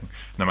something.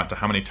 No matter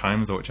how many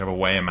times or whichever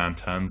way a man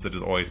turns, it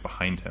is always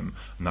behind him,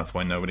 and that's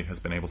why nobody has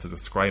been able to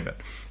describe it,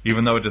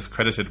 even though it is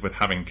credited with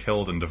having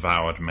killed and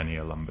devoured many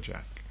a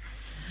lumberjack.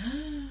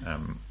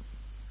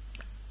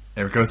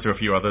 It goes through a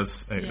few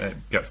others.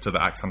 It gets to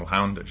the axe-handle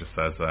hound. It just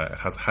says it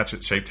has a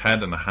hatchet-shaped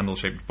head and a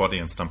handle-shaped body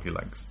and stumpy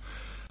legs.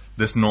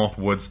 This North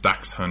Woods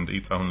dachshund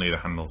eats only the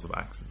handles of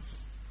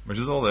axes, which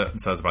is all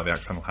it says about the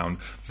axe-handle hound.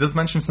 It does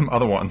mention some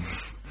other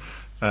ones.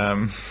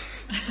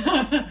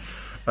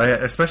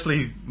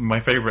 Especially my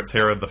favourites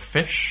here are the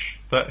fish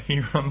that he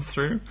runs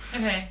through.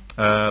 Okay.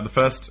 The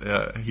first,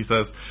 he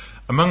says,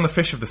 among the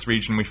fish of this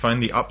region we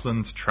find the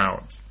upland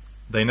trout.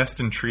 They nest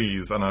in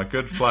trees and are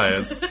good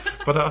flyers,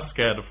 but are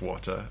scared of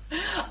water.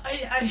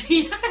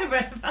 I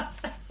read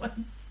about that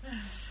one.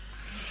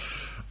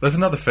 There's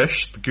another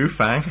fish, the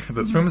goofang,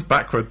 that swims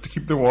backward to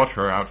keep the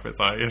water out of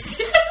its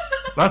eyes.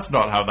 That's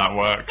not how that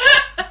works.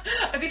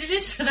 I mean, it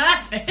is for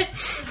that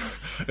fish.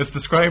 It's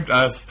described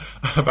as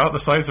about the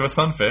size of a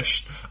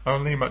sunfish,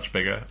 only much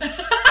bigger.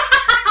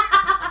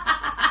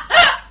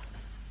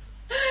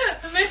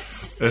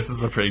 This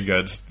is a pretty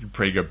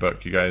good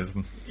book, you guys.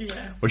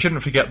 Yeah. We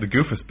shouldn't forget the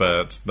goofus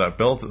bird that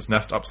builds its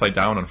nest upside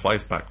down and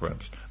flies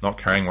backwards, not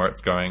caring where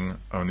it's going,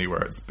 only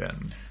where it's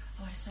been.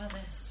 Oh, I saw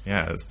this.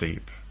 Yeah, it's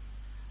deep.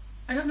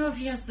 I don't know if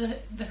he has the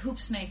hoop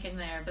snake in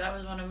there, but that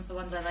was one of the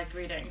ones I liked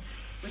reading,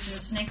 which is a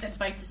snake that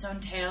bites its own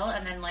tail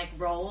and then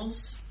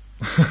rolls.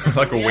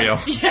 Like a wheel.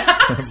 Yeah.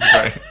 That's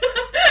great.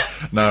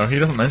 No, he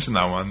doesn't mention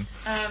that one.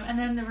 And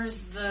then there was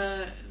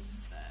the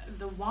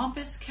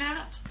Wampus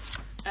cat.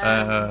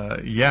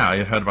 Yeah,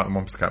 I heard about the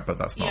Wampus cat, but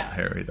that's not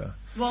here either.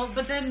 Well,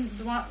 but then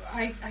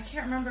I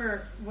can't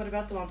remember what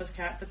about the Wampus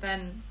cat, but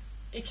then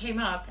it came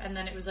up, and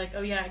then it was like,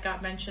 oh yeah, it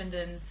got mentioned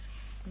in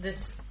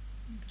this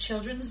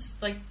children's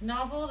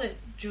novel that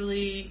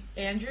Julie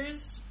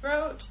Andrews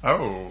wrote.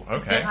 Oh,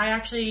 okay. That I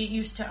actually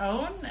used to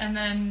own, and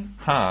then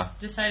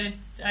decided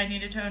I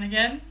needed to own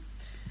again.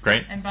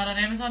 Great. And bought on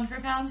Amazon for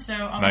 £1, so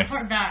I'll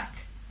report back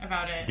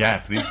about it. Yeah,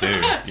 please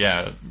do.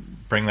 Yeah,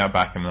 bring that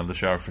back in another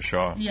show for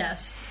sure.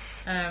 Yes.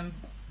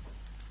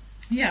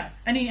 Yeah.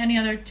 Any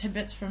other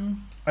tidbits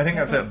from? I think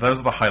that's it. Those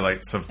are the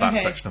highlights of that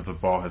section of the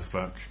Borges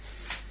book.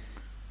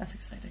 That's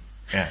exciting.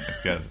 Yeah,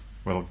 it's good.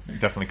 We'll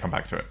definitely come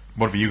back to it.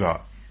 What have you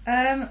got?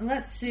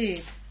 Let's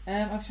see.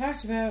 I've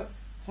talked about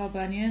Paul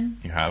Bunyan.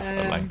 You have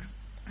at length.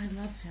 I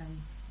love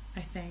him.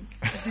 I think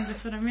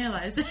that's what I'm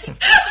realizing.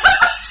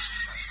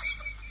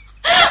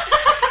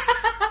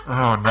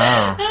 Oh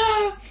no.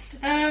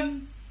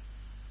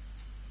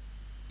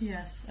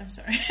 Yes, I'm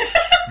sorry.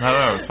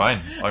 No, it's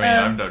fine. I mean,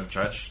 I don't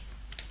judge.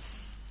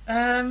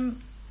 I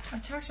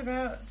talked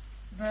about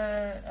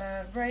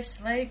the Rice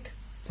Lake.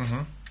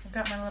 Mm-hmm. I've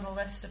got my little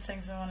list of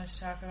things I wanted to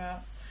talk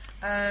about.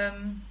 I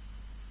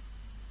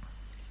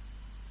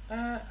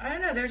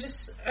don't know. They're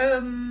just.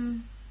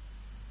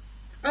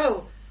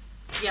 Oh,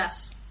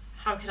 yes.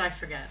 How could I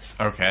forget?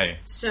 Okay.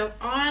 So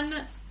on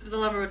the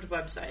Lumberwood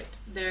website,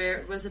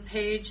 there was a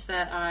page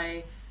that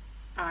I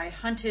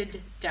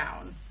hunted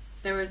down.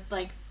 There were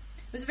it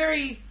was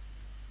very.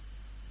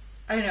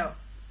 I don't know.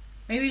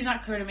 Maybe it's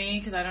not clear to me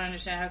because I don't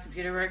understand how a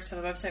computer works, how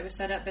the website was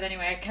set up. But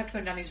anyway, I kept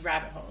going down these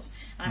rabbit holes,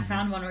 and I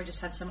found one where it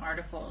just had some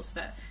articles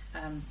that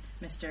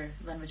Mr.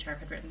 Lenwood Sharp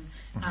had written.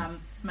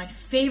 My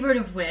favorite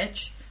of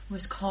which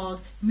was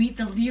called "Meet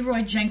the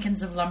Leroy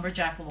Jenkins of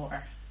Lumberjack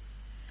Lore."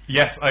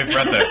 Yes, I've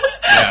read this.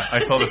 Yeah, I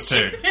saw this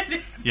too.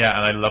 Yeah,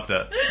 and I loved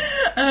it.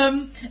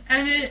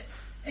 And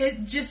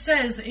it just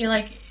says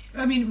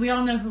we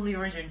all know who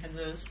Leroy Jenkins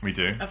is. We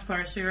do. Of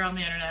course, we were on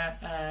the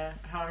internet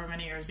however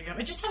many years ago.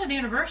 It just had an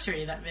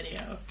anniversary, that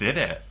video. Did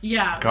it?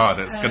 Yeah. God,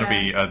 it's going to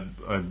be a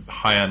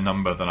higher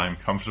number than I'm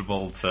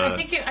comfortable to I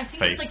think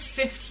face. it's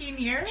 15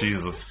 years.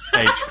 Jesus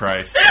H.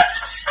 Christ.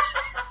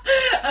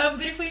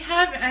 But if we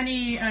have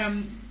any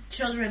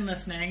children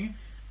listening,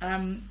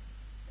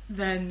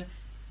 then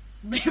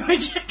Leroy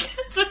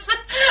Jenkins was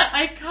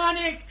an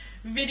iconic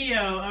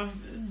video of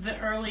the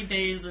early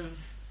days of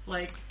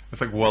It's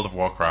like World of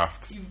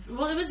Warcraft.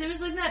 Well, it was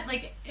in that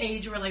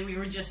age where we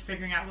were just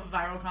figuring out what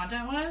viral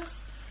content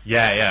was.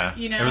 Yeah.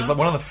 You know? It was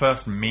one of the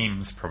first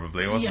memes,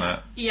 probably, wasn't it?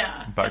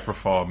 Yeah. Back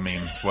before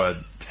memes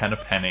were 10 a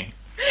penny.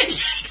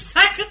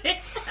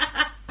 Exactly.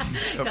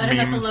 Got it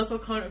at the Memes. local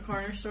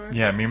corner store.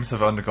 Yeah, memes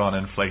have undergone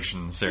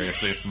inflation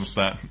seriously since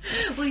then.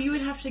 Well, you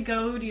would have to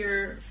go to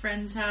your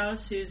friend's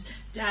house whose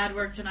dad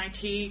worked in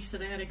IT, so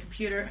they had a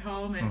computer at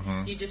home,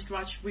 and you just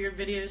watch weird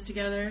videos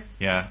together.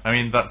 Yeah, I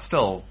mean, that's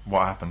still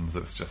what happens.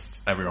 It's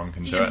just everyone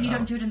can do it You now.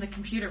 don't do it in the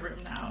computer room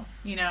now,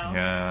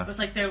 Yeah.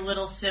 With their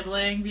little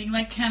sibling being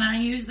like, "Can I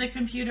use the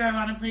computer? I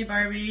want to play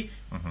Barbie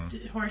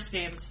horse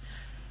games."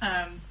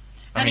 I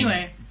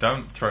Anyway. mean,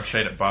 don't throw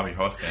shade at Barbie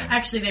horse games.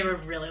 Actually, they were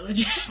really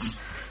legit.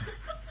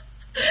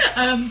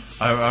 I'm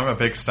a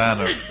big fan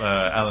of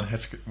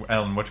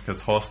Ellen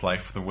Whitaker's Horse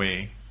Life for the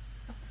Wii.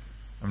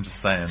 I'm just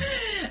saying.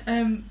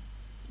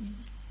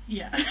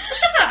 Yeah.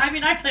 I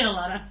mean, I played a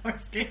lot of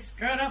horse games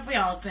growing up. We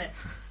all did.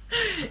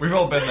 We've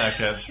all been there,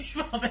 kids.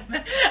 We've all been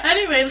there.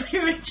 Anyway,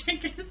 Leroy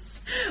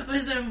Jenkins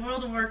was in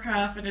World of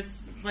Warcraft, and it's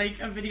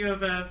a video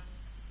of a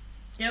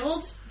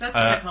guild. That's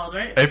what they're called,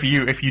 right? If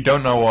you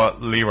don't know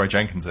what Leroy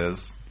Jenkins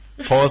is,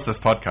 pause this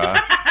podcast.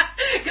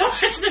 Go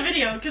watch the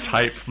video.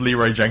 Type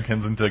Leroy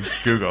Jenkins into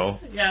Google.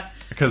 Yeah.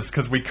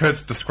 Because we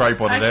could describe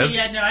what Actually, it is,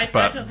 yeah, no, I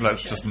but don't think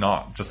let's we just should.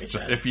 not. Just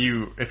should.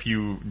 if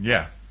you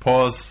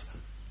pause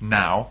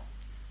now.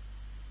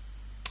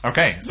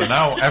 Okay, so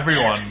now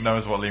everyone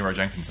knows what Leroy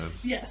Jenkins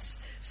is. Yes.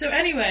 So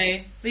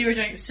anyway, Leroy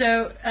Jenkins.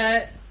 So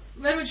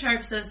Lenwood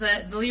Sharp says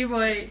that the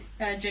Leroy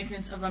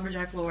Jenkins of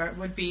Lumberjack Lore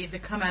would be the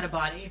come out of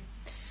body,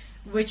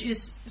 which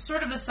is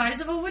sort of the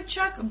size of a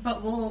woodchuck,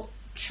 but will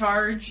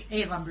charge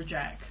a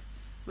lumberjack,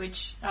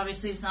 which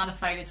obviously is not a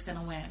fight it's going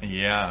to win.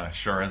 Yeah,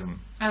 sure isn't.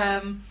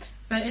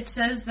 But it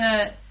says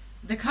that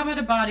the come out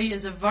of body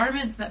is a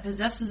varmint that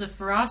possesses a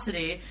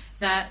ferocity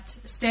that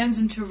stands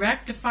in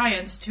direct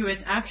defiance to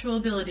its actual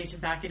ability to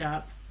back it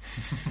up.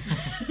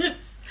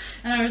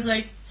 And I was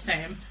like,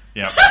 same.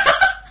 Yep.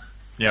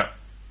 Yep.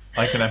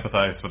 I can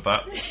empathize with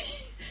that.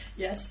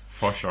 Yes.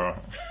 For sure.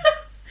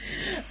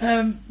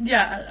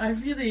 Yeah, I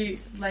really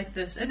like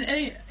this. And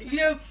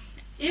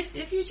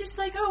if you just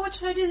what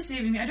should I do this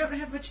evening? I don't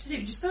have much to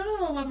do. Just go to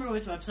the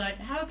Lumberwoods website,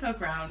 have a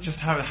poke around. Just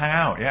hang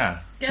out,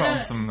 yeah. Put on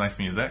some nice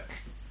music.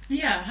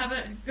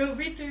 Yeah, go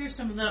read through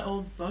some of the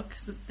old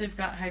books that they've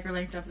got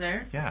hyperlinked up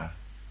there. Yeah.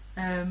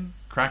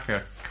 Crack Crack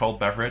a cold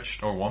beverage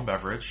or warm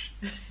beverage.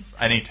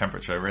 Any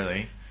temperature,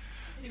 really.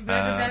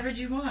 Whatever beverage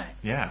you want.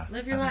 Yeah.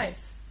 Live your life.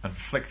 And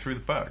flick through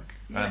the book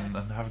and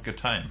have a good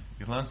time.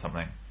 You learn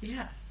something.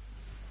 Yeah.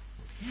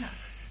 Yeah.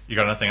 You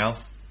got anything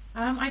else?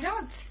 I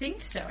don't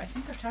think so. I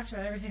think I've talked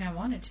about everything I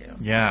wanted to.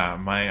 Yeah,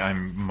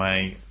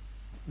 my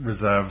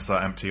reserves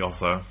are empty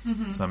also.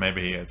 So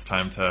maybe it's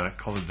time to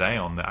call it a day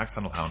on the Axe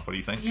Handle Hound. What do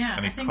you think? Yeah,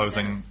 Any I think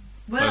closing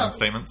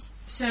statements?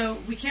 So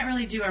we can't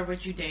really do our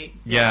would you date.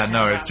 Yeah,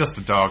 no, it's just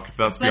a dog.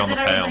 That's But beyond the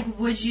then pale. I was like,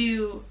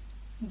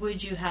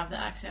 would you have the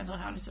Axe Handle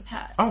Hound as a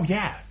pet? Oh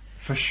yeah,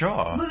 for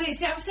sure. Wait,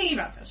 see, I was thinking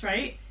about this,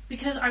 right?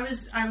 Because I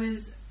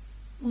was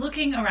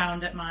looking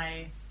around at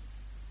my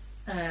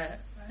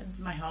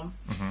home,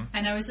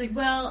 and I was like,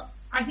 well,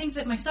 I think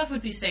that my stuff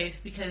would be safe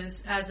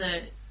because as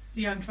a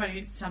young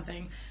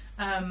 20-something,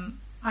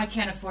 I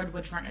can't afford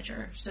wood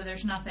furniture, so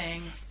there's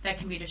nothing that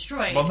can be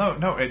destroyed. Well,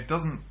 no, it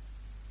doesn't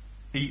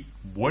eat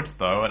wood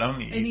though. It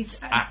only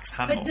eats axe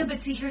handles. But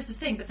see, here's the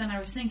thing. But then I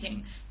was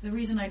thinking, the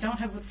reason I don't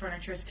have wood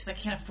furniture is because I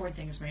can't afford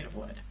things made of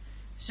wood.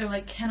 So,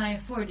 can I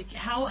afford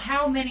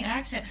how many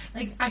axe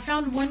handles? I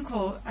found one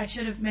quote I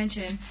should have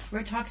mentioned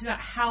where it talks about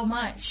how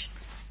much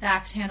the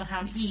Axe Handle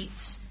Hound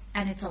eats,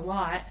 and it's a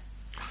lot.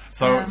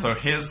 So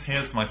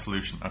here's my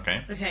solution.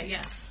 Okay. Okay.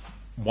 Yes.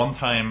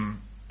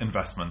 one-time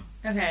investment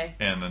Okay.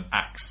 in an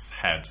axe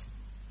head,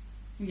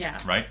 Yeah.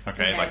 right?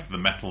 Okay, Okay. like the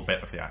metal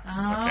bit of the axe.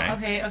 Oh,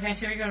 Okay. okay.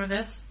 So we're going with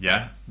this.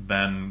 Yeah.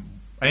 Then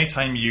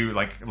anytime you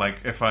like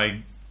if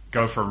I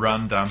go for a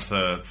run down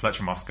to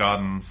Fletcher Moss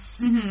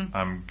Gardens,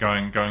 I'm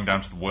going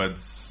down to the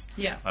woods.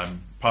 Yeah.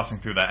 I'm passing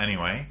through there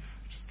anyway.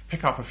 Just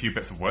pick up a few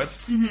bits of wood.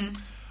 Mm-hmm.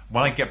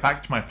 When I get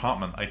back to my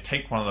apartment, I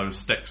take one of those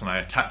sticks and I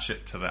attach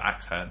it to the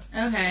axe head.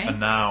 Okay. And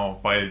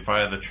now,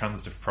 via the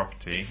transitive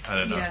property, I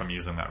don't know if I'm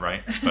using that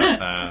right,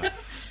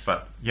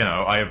 but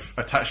I've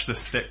attached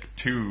this stick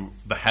to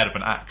the head of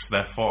an axe.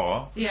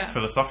 Therefore,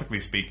 philosophically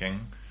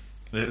speaking,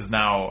 it is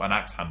now an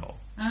axe handle.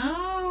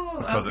 Oh,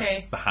 because okay.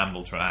 it's the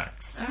handle to an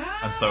axe. Oh.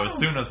 And so as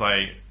soon as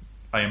I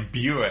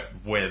imbue it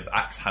with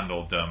axe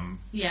handledom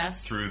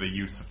through the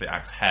use of the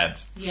axe head.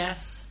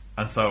 Yes.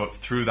 And so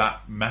through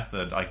that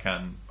method,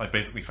 I've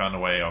basically found a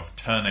way of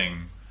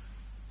turning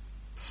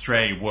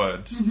stray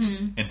wood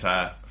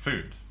into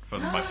food for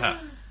my pet.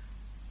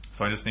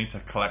 So I just need to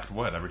collect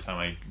wood every time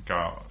I go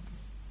out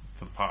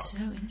to the park. So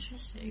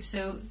interesting.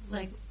 So,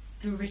 like,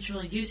 the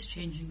ritual use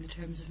changing the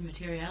terms of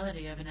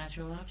materiality of a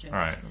natural object. All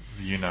right,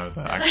 you know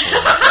the actual...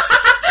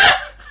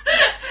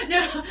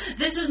 No,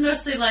 this was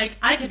mostly like,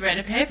 I could write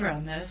a paper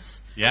on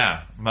this.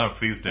 Yeah, no,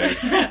 please do.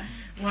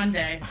 One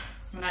day,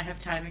 when I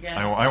have time again.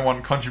 I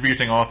want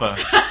contributing author.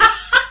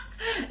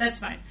 That's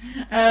fine.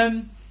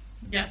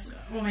 Yes,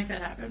 we'll make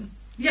that happen.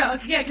 Yeah,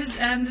 okay, yeah, because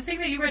the thing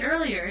that you read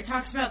earlier, it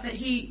talks about that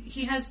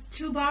he has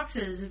 2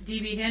 boxes of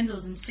DB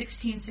handles and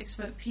 16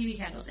 6-foot PB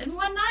handles in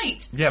one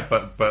night. Yeah,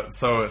 but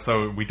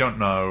so we don't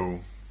know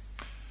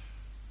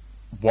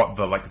what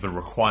the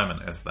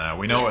requirement is there.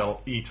 We know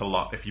it'll eat a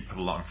lot if you put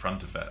a lot in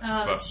front of it,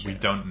 but we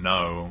don't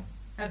know.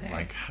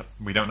 Okay.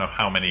 We don't know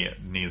how many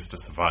it needs to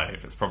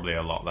survive. It's probably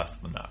a lot less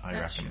than that, I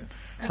reckon. True.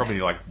 Okay. Probably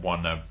like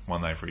one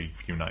every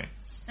few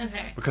nights.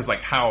 Okay. Because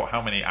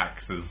how many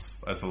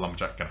axes is a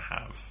lumberjack going to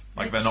have?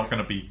 Like, they're not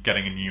going to be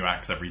getting a new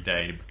axe every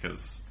day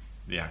because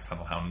the axe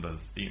handle hound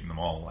has eaten them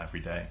all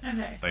every day.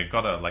 Okay. They've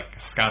got to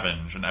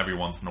scavenge, and every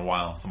once in a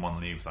while someone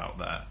leaves out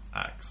their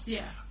axe.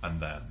 Yeah. And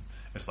then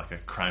it's like a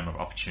crime of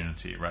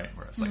opportunity, right?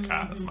 Where it's like,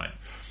 that's mine.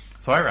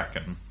 So I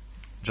reckon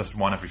just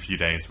one every few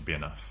days would be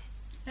enough.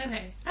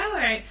 Okay. All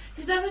right.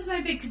 Because that was my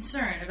big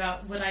concern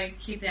about would I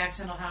keep the axe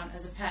handle hound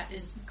as a pet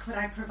is could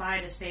I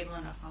provide a stable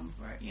enough home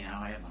for it? You know,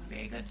 I want to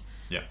be a good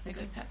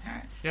pet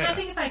parent. Yeah. But I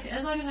think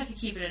as long as I could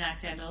keep it in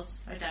axe handles,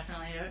 I'd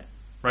definitely do it.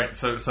 Right.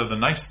 So the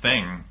nice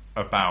thing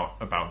about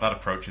that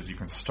approach is you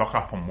can stock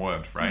up on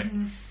wood, right?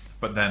 Mm-hmm.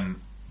 But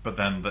then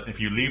if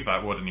you leave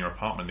that wood in your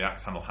apartment, the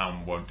axe handle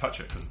hound won't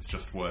touch it because it's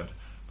just wood.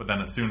 But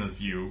then as soon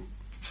as you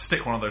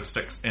stick one of those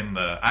sticks in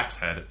the axe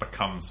head, it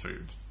becomes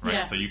food, right?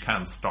 Yeah. So you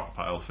can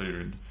stockpile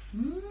food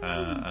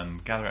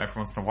and gather it every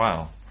once in a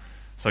while.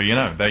 So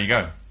there you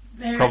go.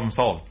 Problem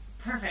solved.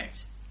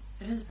 Perfect.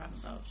 It is a problem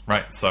solved.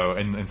 Right. So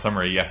in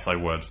summary, yes, I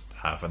would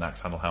have an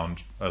axe handle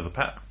hound as a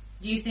pet.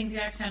 Do you think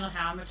the axe handle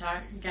hound would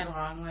get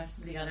along with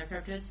the other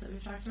cryptids that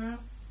we've talked about?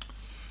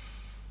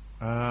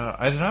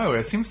 I don't know.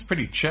 It seems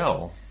pretty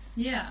chill.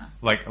 Yeah.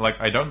 Like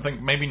I don't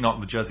think, maybe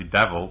not the Jersey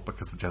Devil,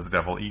 because the Jersey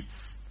Devil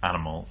eats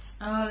animals.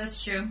 Oh,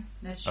 that's true.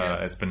 That's true.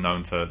 It's been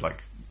known to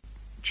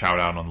chow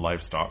down on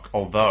livestock,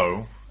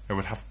 although it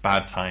would have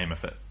bad time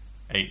if it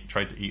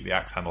tried to eat the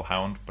axe handle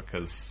hound,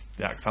 because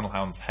the axe handle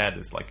hound's head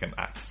is like an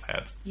axe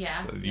head.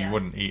 Yeah. So you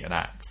wouldn't eat an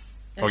axe.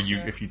 That's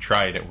true. If you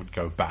tried, it would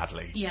go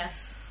badly.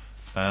 Yes.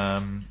 I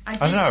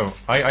don't know.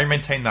 I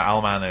maintain that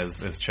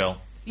Owlman is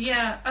chill.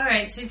 Yeah,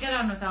 alright, so get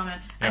on with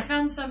Owlman. Yeah. I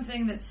found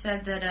something that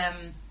said that,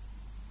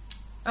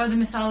 the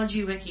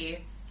Mythology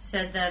Wiki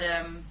said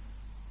that,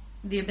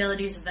 the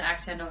abilities of the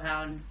axe handle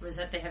hound was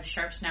that they have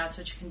sharp snouts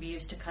which can be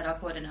used to cut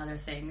up wood and other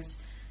things,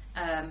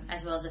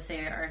 as well as if they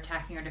are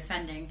attacking or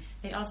defending.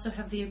 They also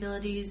have the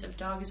abilities of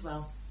dog as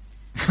well.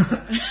 That's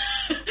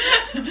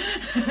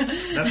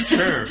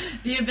true.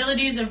 The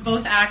abilities of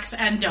both axe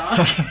and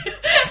dog.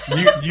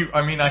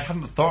 I mean, I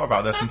hadn't thought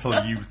about this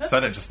until you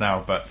said it just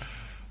now, but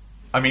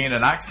I mean,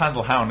 an axe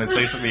handle hound is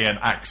basically an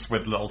axe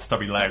with little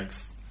stubby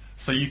legs.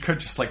 So you could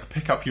just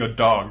pick up your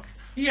dog,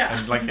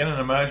 and in an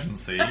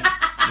emergency,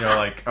 you're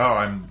like,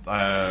 oh,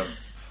 I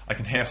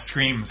can hear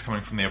screams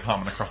coming from the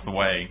apartment across the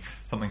way.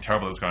 Something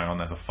terrible is going on.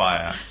 There's a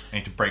fire. I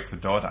need to break the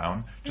door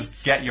down. Just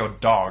get your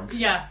dog,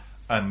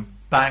 and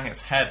bang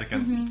its head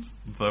against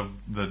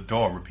the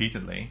door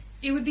repeatedly.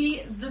 It would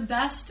be the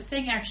best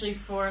thing, actually,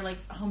 for,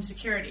 home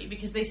security,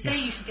 because they say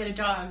you should get a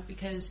dog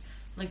because,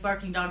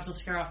 barking dogs will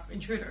scare off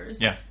intruders.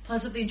 Yeah.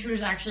 Plus, if the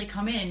intruders actually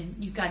come in,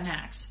 you've got an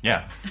axe.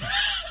 Yeah.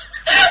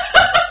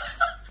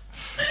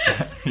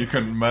 You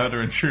can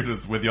murder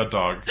intruders with your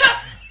dog.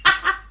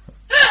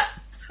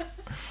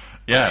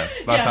 Yeah,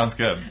 that sounds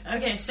good.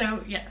 Okay,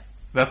 so, yeah.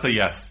 That's a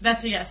yes.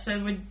 That's a yes. So,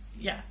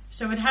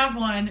 we'd have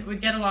one, it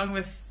would get along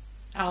with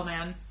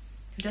Owlman,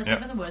 who does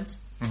live in the woods.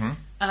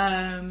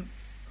 Mm-hmm.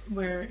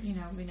 Where,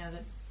 we know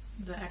that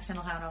the axe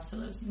handle hound also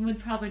lives. Would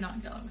probably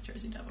not get along with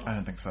Jersey Devil. I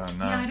don't think so,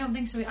 no. Yeah, I don't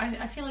think so.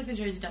 I feel like the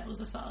Jersey Devil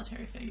is a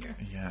solitary figure.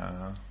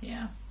 Yeah.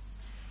 Yeah.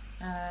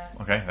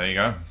 Okay, there you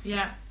go.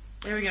 Yeah.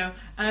 There we go.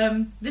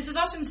 This has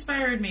also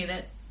inspired me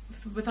that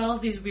with all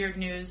of these weird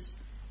news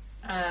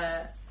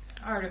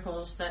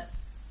articles that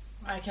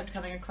I kept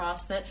coming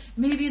across, that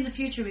maybe in the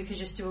future we could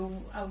just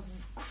do a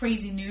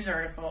crazy news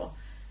article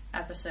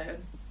episode.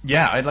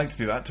 Yeah, I'd like to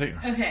do that too.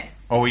 Okay.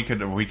 Or we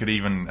could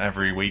even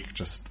every week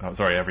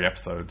every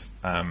episode,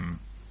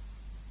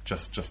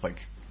 just like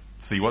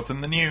see what's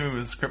in the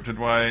news, cryptid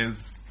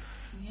wise.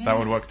 Yeah. That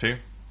would work too.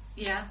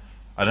 Yeah.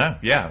 I don't know.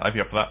 Yeah, I'd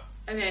be up for that.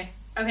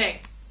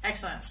 Okay.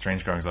 Excellent.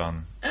 Strange goings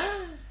on.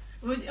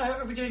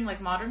 Are we doing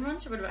like modern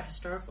ones, or what about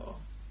historical?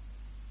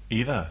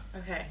 Either.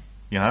 Okay.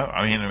 You know,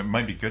 I mean, it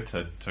might be good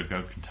to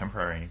go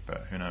contemporary,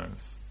 but who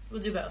knows?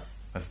 We'll do both.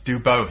 Let's do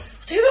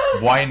both. Do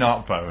both. Why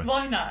not both?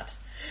 Why not?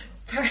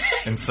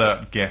 Perfect.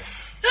 Insert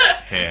GIF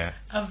here.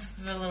 Of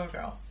the little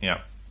girl.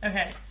 Yeah.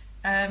 Okay.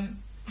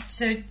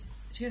 So, do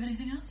you have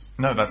anything else?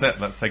 No, that's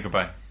it. Let's say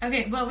goodbye.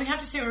 Okay, well, we have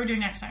to say what we're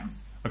doing next time.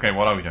 Okay,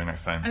 what are we doing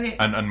next time? Okay.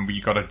 And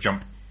we got to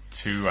jump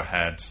 2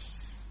 ahead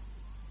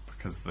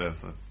because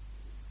there's an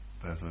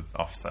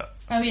offset.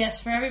 Oh,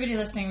 yes. For everybody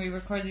listening, we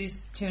record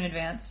these 2 in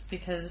advance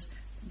because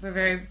we're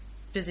very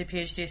busy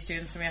PhD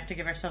students and we have to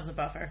give ourselves a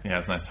buffer. Yeah,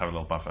 it's nice to have a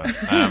little buffer.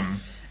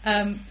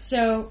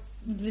 So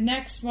the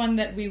next one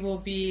that we will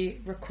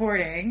be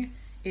recording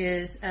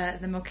is the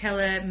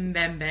Mokele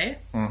Mbembe,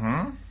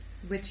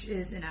 which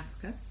is in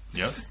Africa.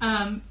 Yes.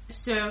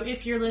 So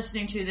if you're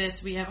listening to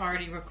this, we have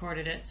already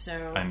recorded it.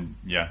 So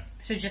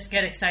just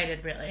get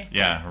excited, really.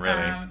 Yeah,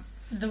 really.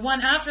 The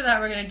one after that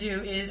we're going to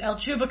do is El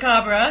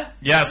Chupacabra.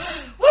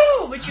 Yes.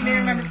 Woo! Which you may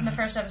remember from the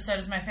first episode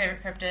is my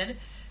favorite cryptid.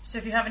 So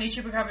if you have any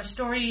Chupacabra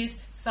stories,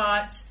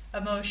 thoughts,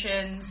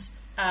 emotions,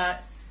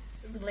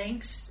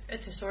 links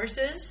to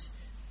sources,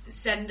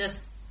 send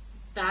us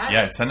that.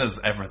 Yeah, send us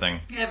everything.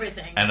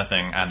 Everything.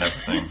 Anything and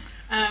everything.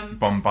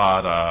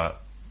 Bombard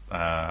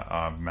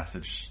our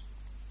message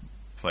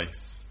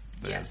place.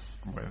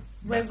 Yes. Where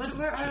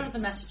are the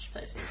message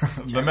places?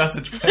 The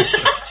message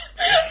places.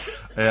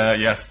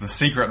 Yes, the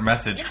secret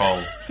message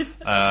holes.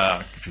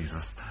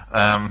 Jesus.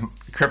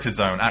 Cryptid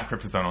Zone, at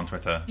Cryptid Zone on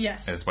Twitter.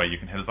 Yes. Is where you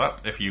can hit us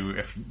up if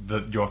your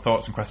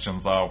thoughts and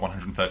questions are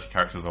 130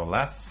 characters or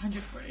less.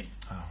 140.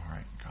 Oh,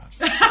 right, God.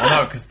 Well,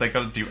 no, because they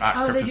got to do at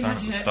Cryptid Zone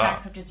at the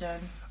start. Cryptid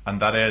Zone.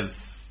 And that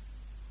is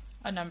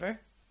a number.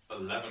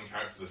 11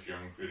 characters if you're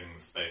including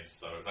the space,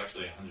 so it's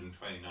actually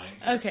 129.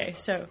 Okay,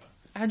 so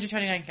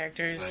 129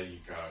 characters. There you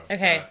go.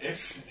 Okay.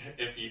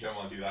 If you don't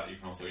want to do that, you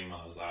can also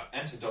email us at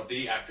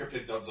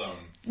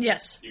enter.d@cryptid.zone.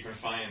 Yes. You can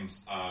find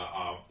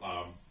our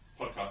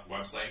podcast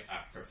website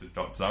at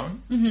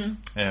cryptid.zone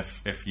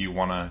if you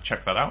want to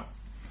check that out.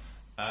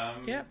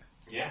 Yeah,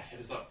 hit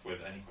us up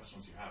with any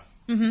questions you have.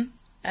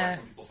 Where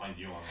can people find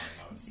you online,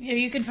 Lois?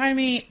 You can find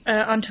me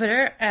on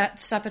Twitter at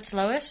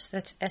Supitslois.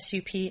 That's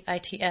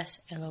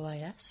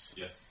SUPITSLOIS.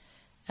 Yes.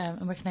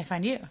 And where can they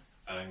find you? You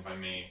can find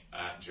me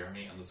at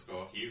Jeremy_Hughes.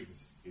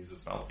 Hughes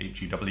is spelled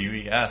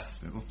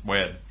HEWES. It's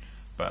weird.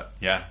 But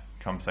yeah,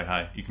 come say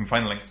hi. You can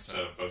find links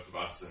to both of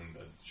us and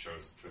the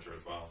show's Twitter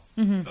as well.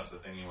 If that's the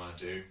thing you want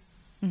to do.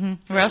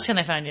 Where else can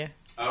they find you?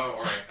 Oh,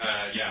 alright.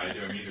 I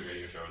do a music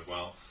radio show as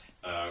well.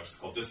 Which is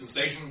called Distant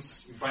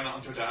Stations. You can find that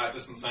on Twitter at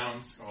Distant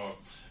Sounds or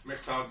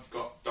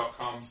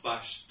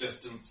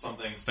mixcloud.com/distant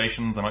something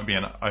stations. There might be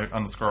an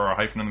underscore or a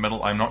hyphen in the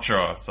middle. I'm not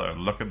sure, so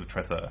look at the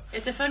Twitter.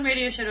 It's a fun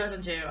radio show to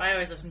listen to. I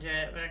always listen to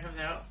it when it comes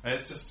out.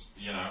 It's just,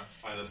 I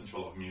listen to a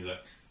lot of music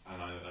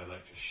and I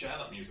like to share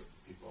that music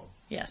with people.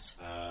 Yes.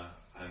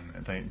 And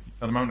at the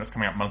moment it's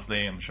coming out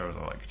monthly and the shows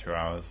are like 2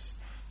 hours.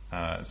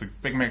 It's a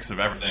big mix of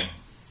everything.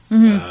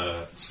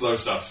 Slow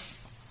stuff,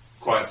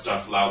 quiet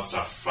stuff, loud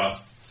stuff,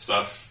 fast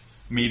stuff,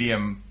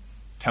 medium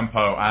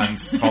tempo and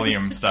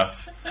volume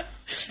stuff.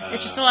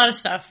 It's just a lot of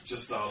stuff.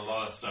 Just a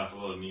lot of stuff, a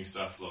lot of new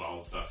stuff, a lot of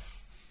old stuff.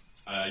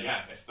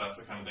 If that's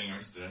the kind of thing you're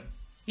interested in.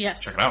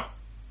 Yes. Check it out.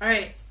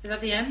 Alright, is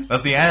that the end?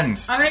 That's the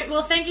end. Alright,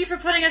 well thank you for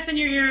putting us in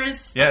your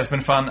ears. Yeah, it's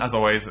been fun, as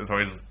always. It's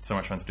always so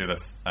much fun to do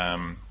this.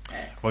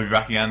 We'll be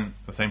back again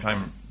at the same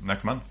time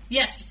next month.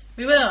 Yes,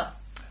 we will.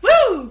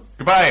 Woo!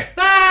 Goodbye!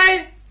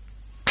 Bye!